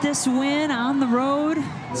 get this win on the road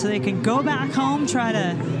so they can go back home, try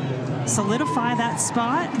to solidify that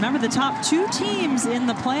spot. Remember, the top 2 teams in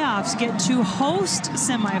the playoffs get to host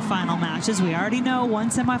semifinal matches. We already know one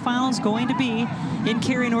semifinal is going to be in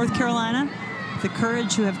Cary, North Carolina. The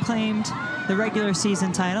Courage, who have claimed the regular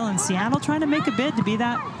season title, and Seattle trying to make a bid to be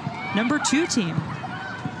that #2 team.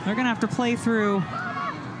 They're going to have to play through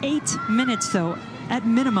 8 minutes, though, at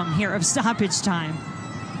minimum here of stoppage time.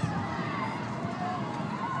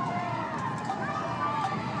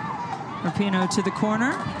 Rapinoe to the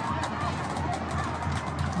corner.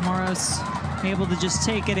 Moros able to just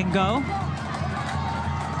take it and go.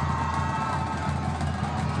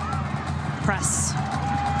 Press.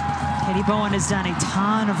 Katie Bowen has done a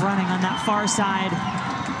ton of running on that far side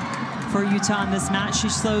for Utah in this match. She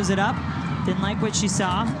slows it up. Didn't like what she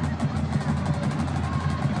saw.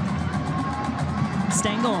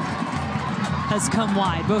 Stengel has come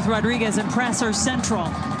wide. Both Rodriguez and Press are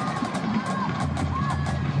central.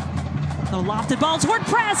 The lofted ball toward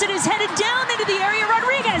Press. It is headed down into the area.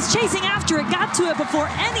 Rodriguez chasing after it. Got to it before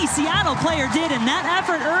any Seattle player did, and that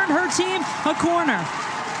effort earned her team a corner.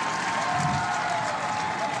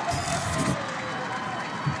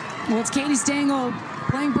 Well, it's Katie Stengel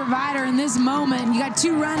playing provider in this moment. You got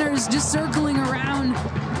 2 runners just circling around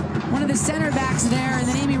one of the center backs there, and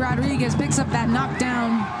then Amy Rodriguez picks up that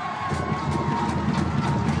knockdown.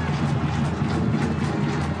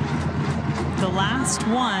 The last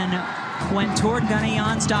one went toward Gunny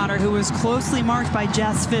Jonsdottir, who was closely marked by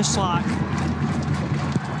Jess Fishlock.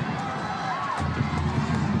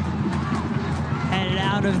 Headed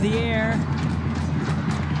out of the air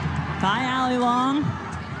by Allie Long.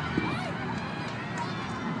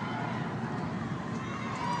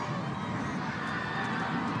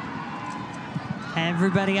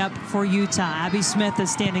 Everybody up for Utah. Abby Smith is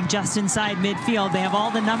standing just inside midfield. They have all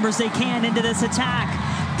the numbers they can into this attack.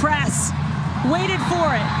 Press, waited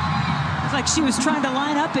for it. Looked like she was trying to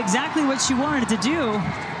line up exactly what she wanted to do.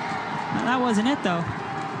 Well, that wasn't it, though.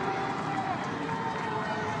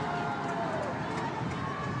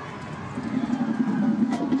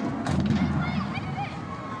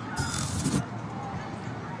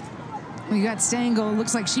 We got Stengel.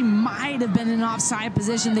 Looks like she might have been in an offside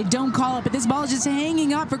position. They don't call it, but this ball is just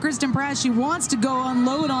hanging up for Kristen Press. She wants to go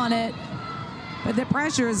unload on it, but the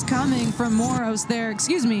pressure is coming from Moros there.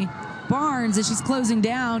 Excuse me, Barnes, as she's closing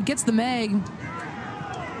down. Gets the Meg.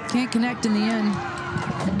 Can't connect in the end.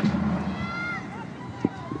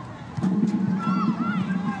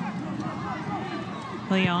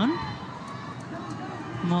 Leon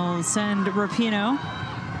will send Rapinoe.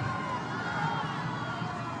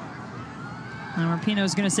 And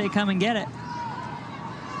Rapinoe's going to say, come and get it.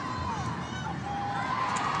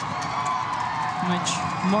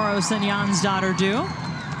 Which Moros and Jan's daughter do.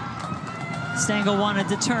 Stengel wanted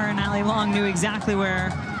to turn. Aly Long knew exactly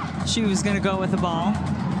where she was going to go with the ball.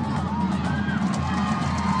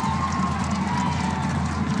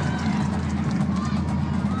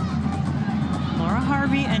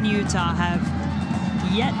 Harvey and Utah have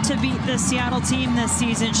yet to beat the Seattle team this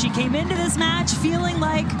season. She came into this match feeling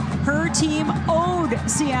like her team owed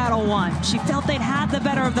Seattle one. She felt they'd had the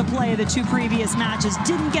better of the play the two previous matches,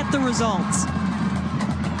 didn't get the results.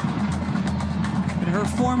 But her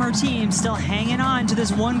former team still hanging on to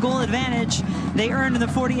this 1-goal advantage they earned in the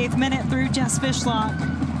 48th minute through Jess Fishlock.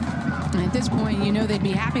 And at this point, you know they'd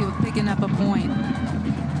be happy with picking up a point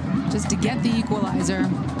just to get the equalizer.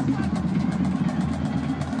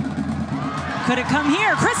 Could it come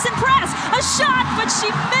here? Kristen Press, a shot, but she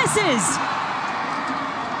misses.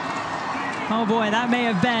 Oh boy, that may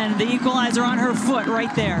have been the equalizer on her foot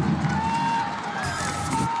right there.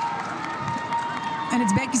 And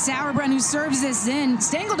it's Becky Sauerbrunn who serves this in.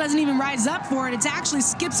 Stengel doesn't even rise up for it. It actually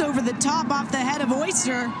skips over the top off the head of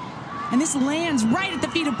Oyster. And this lands right at the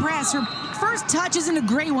feet of Press. Her first touch isn't a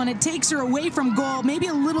great one. It takes her away from goal, maybe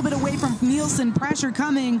a little bit away from Nielsen. Pressure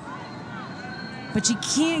coming. But she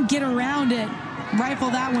can't get around it. Rifle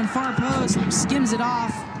that one far post, skims it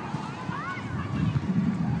off.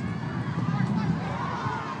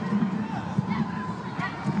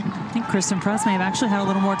 I think Kristen Press may have actually had a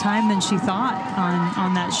little more time than she thought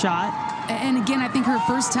on that shot. And again, I think her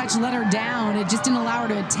first touch let her down. It just didn't allow her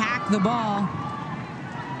to attack the ball.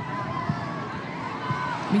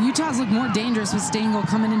 But Utah's looked more dangerous with Stengel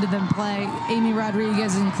coming into the play, Amy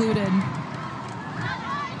Rodriguez included.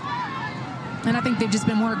 And I think they've just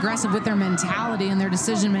been more aggressive with their mentality and their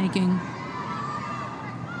decision-making.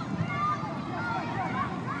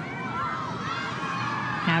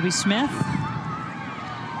 Abby Smith.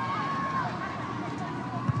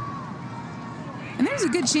 And there's a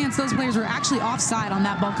good chance those players were actually offside on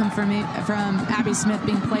that ball come from Abby Smith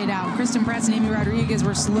being played out. Kristen Press and Amy Rodriguez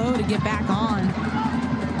were slow to get back on.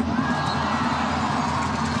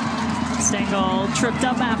 Stengel tripped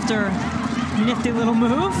up after a nifty little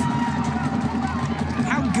move.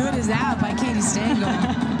 How good is that by Katie Stengel?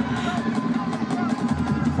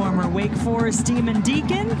 Former Wake Forest Demon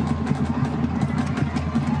Deacon.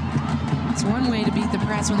 It's one way to beat the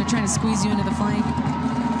press when they're trying to squeeze you into the flank.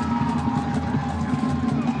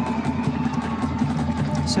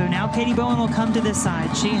 So now Katie Bowen will come to this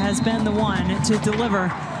side. She has been the one to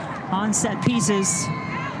deliver on set pieces.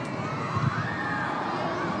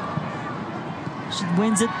 She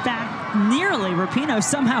wins it back nearly. Rapinoe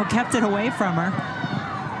somehow kept it away from her.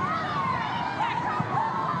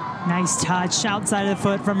 Nice touch outside of the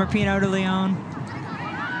foot from Rapinoe to Leon.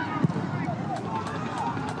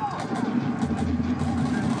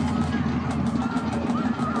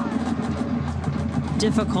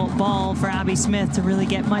 Difficult ball for Abby Smith to really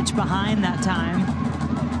get much behind that time.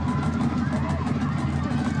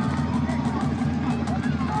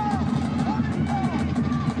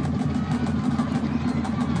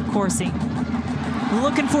 Corsi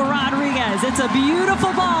looking for Rodriguez. It's a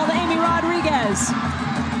beautiful ball to Amy Rodriguez.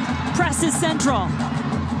 Presses central.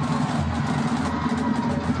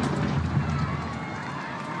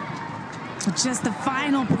 Just the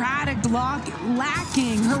final product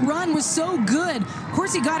lacking. Her run was so good.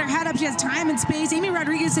 Corsi got her head up. She has time and space. Amy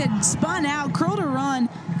Rodriguez had spun out, curled her run,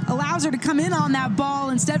 allows her to come in on that ball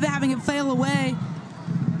instead of having it fail away.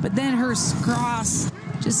 But then her cross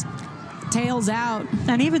just tails out.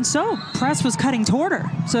 And even so, Press was cutting toward her.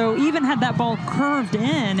 So even had that ball curved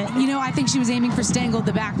in. You know, I think she was aiming for Stengel at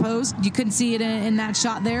the back post. You couldn't see it in that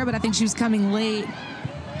shot there, but I think she was coming late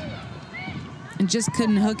and just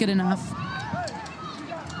couldn't hook it enough.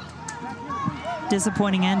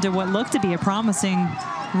 Disappointing end to what looked to be a promising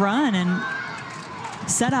run and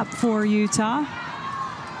setup for Utah.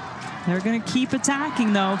 They're going to keep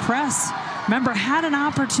attacking, though. Press, remember, had an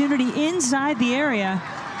opportunity inside the area.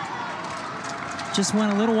 Just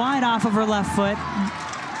went a little wide off of her left foot.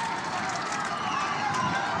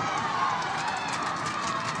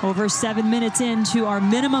 Over 7 minutes into our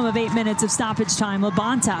minimum of 8 minutes of stoppage time.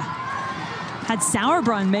 Labonta had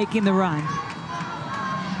Sauerbrunn making the run.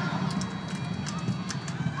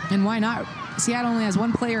 And why not? Seattle only has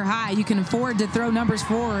one player high. You can afford to throw numbers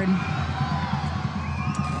forward.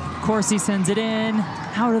 Corsi sends it in,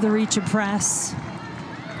 out of the reach of press.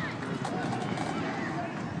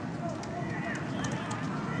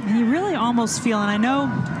 And you really almost feel, and I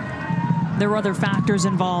know there were other factors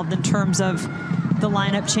involved in terms of the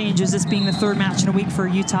lineup changes, this being the third match in a week for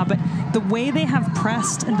Utah, but the way they have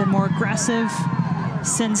pressed and been more aggressive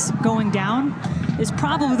since going down is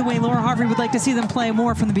probably the way Laura Harvey would like to see them play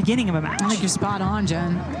more from the beginning of a match. I think you're spot on,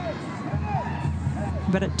 Jen.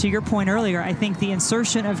 But to your point earlier, I think the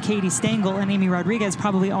insertion of Katie Stengel and Amy Rodriguez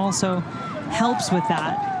probably also helps with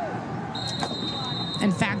that.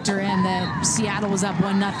 And factor in that Seattle was up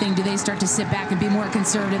 1-0. Do they start to sit back and be more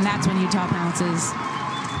conservative? And that's when Utah pounces.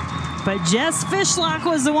 But Jess Fishlock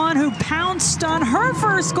was the one who pounced on her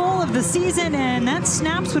first goal of the season, and that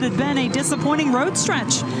snaps what had been a disappointing road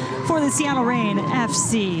stretch for the Seattle Reign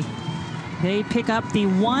FC. They pick up the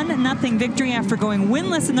 1-0 victory after going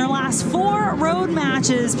winless in their last 4 road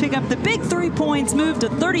matches, pick up the big 3 points, move to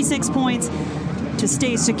 36 points to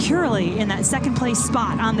stay securely in that second place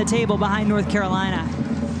spot on the table behind North Carolina.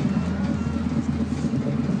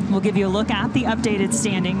 We'll give you a look at the updated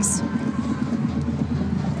standings.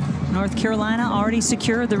 North Carolina already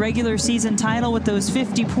secured the regular season title with those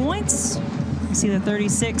 50 points. You see the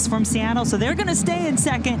 36 from Seattle, so they're going to stay in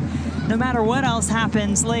second no matter what else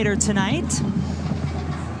happens later tonight.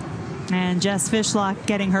 And Jess Fishlock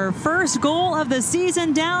getting her first goal of the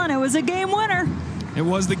season down. It was a game winner. It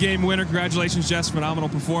was the game winner. Congratulations, Jess. Phenomenal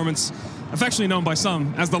performance. Affectionately known by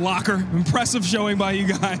some as the locker. Impressive showing by you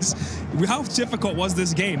guys. How difficult was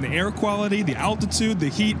this game? The air quality, the altitude, the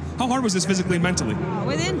heat. How hard was this physically and mentally?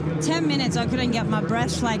 Within 10 minutes, I couldn't get my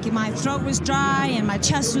breath. Like, my throat was dry and my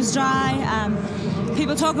chest was dry.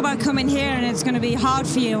 People talk about coming here and it's going to be hard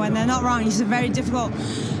for you, and they're not wrong. It's a very difficult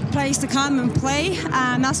place to come and play,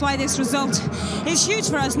 and that's why this result is huge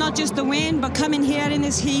for us. Not just the win, but coming here in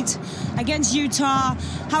this heat against Utah,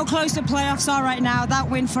 how close the playoffs are right now. That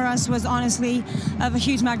win for us was honestly of a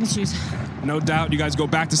huge magnitude. No doubt. You guys go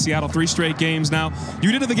back to Seattle 3 straight games now.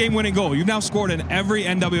 You did the game-winning goal. You've now scored in every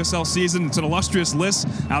NWSL season. It's an illustrious list.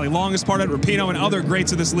 Aly Long is part of it, Rapinoe and other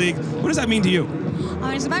greats of this league. What does that mean to you?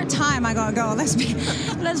 It's about time I got a goal. Let's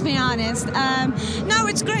be honest. No,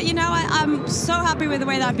 it's great. You know, I'm so happy with the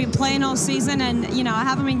way that I've been playing all season, and you know, I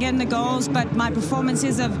haven't been getting the goals, but my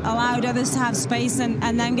performances have allowed others to have space and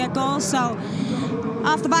then get goals. So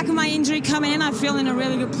off the back of my injury coming in, I feel in a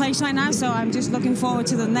really good place right now. So I'm just looking forward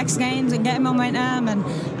to the next games and getting momentum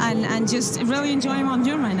and just really enjoying what I'm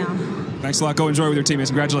doing right now. Thanks a lot. Go enjoy with your teammates.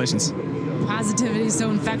 Congratulations. Positivity is so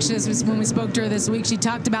infectious. When we spoke to her this week, she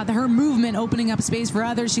talked about her movement opening up space for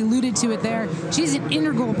others. She alluded to it there. She's an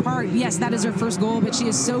integral part. Yes, that is her first goal, but she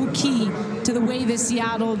is so key to the way this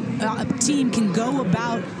Seattle team can go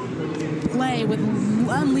about play with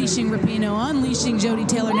unleashing Rapinoe, unleashing Jodie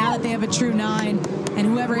Taylor, now that they have a true 9, and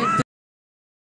whoever hit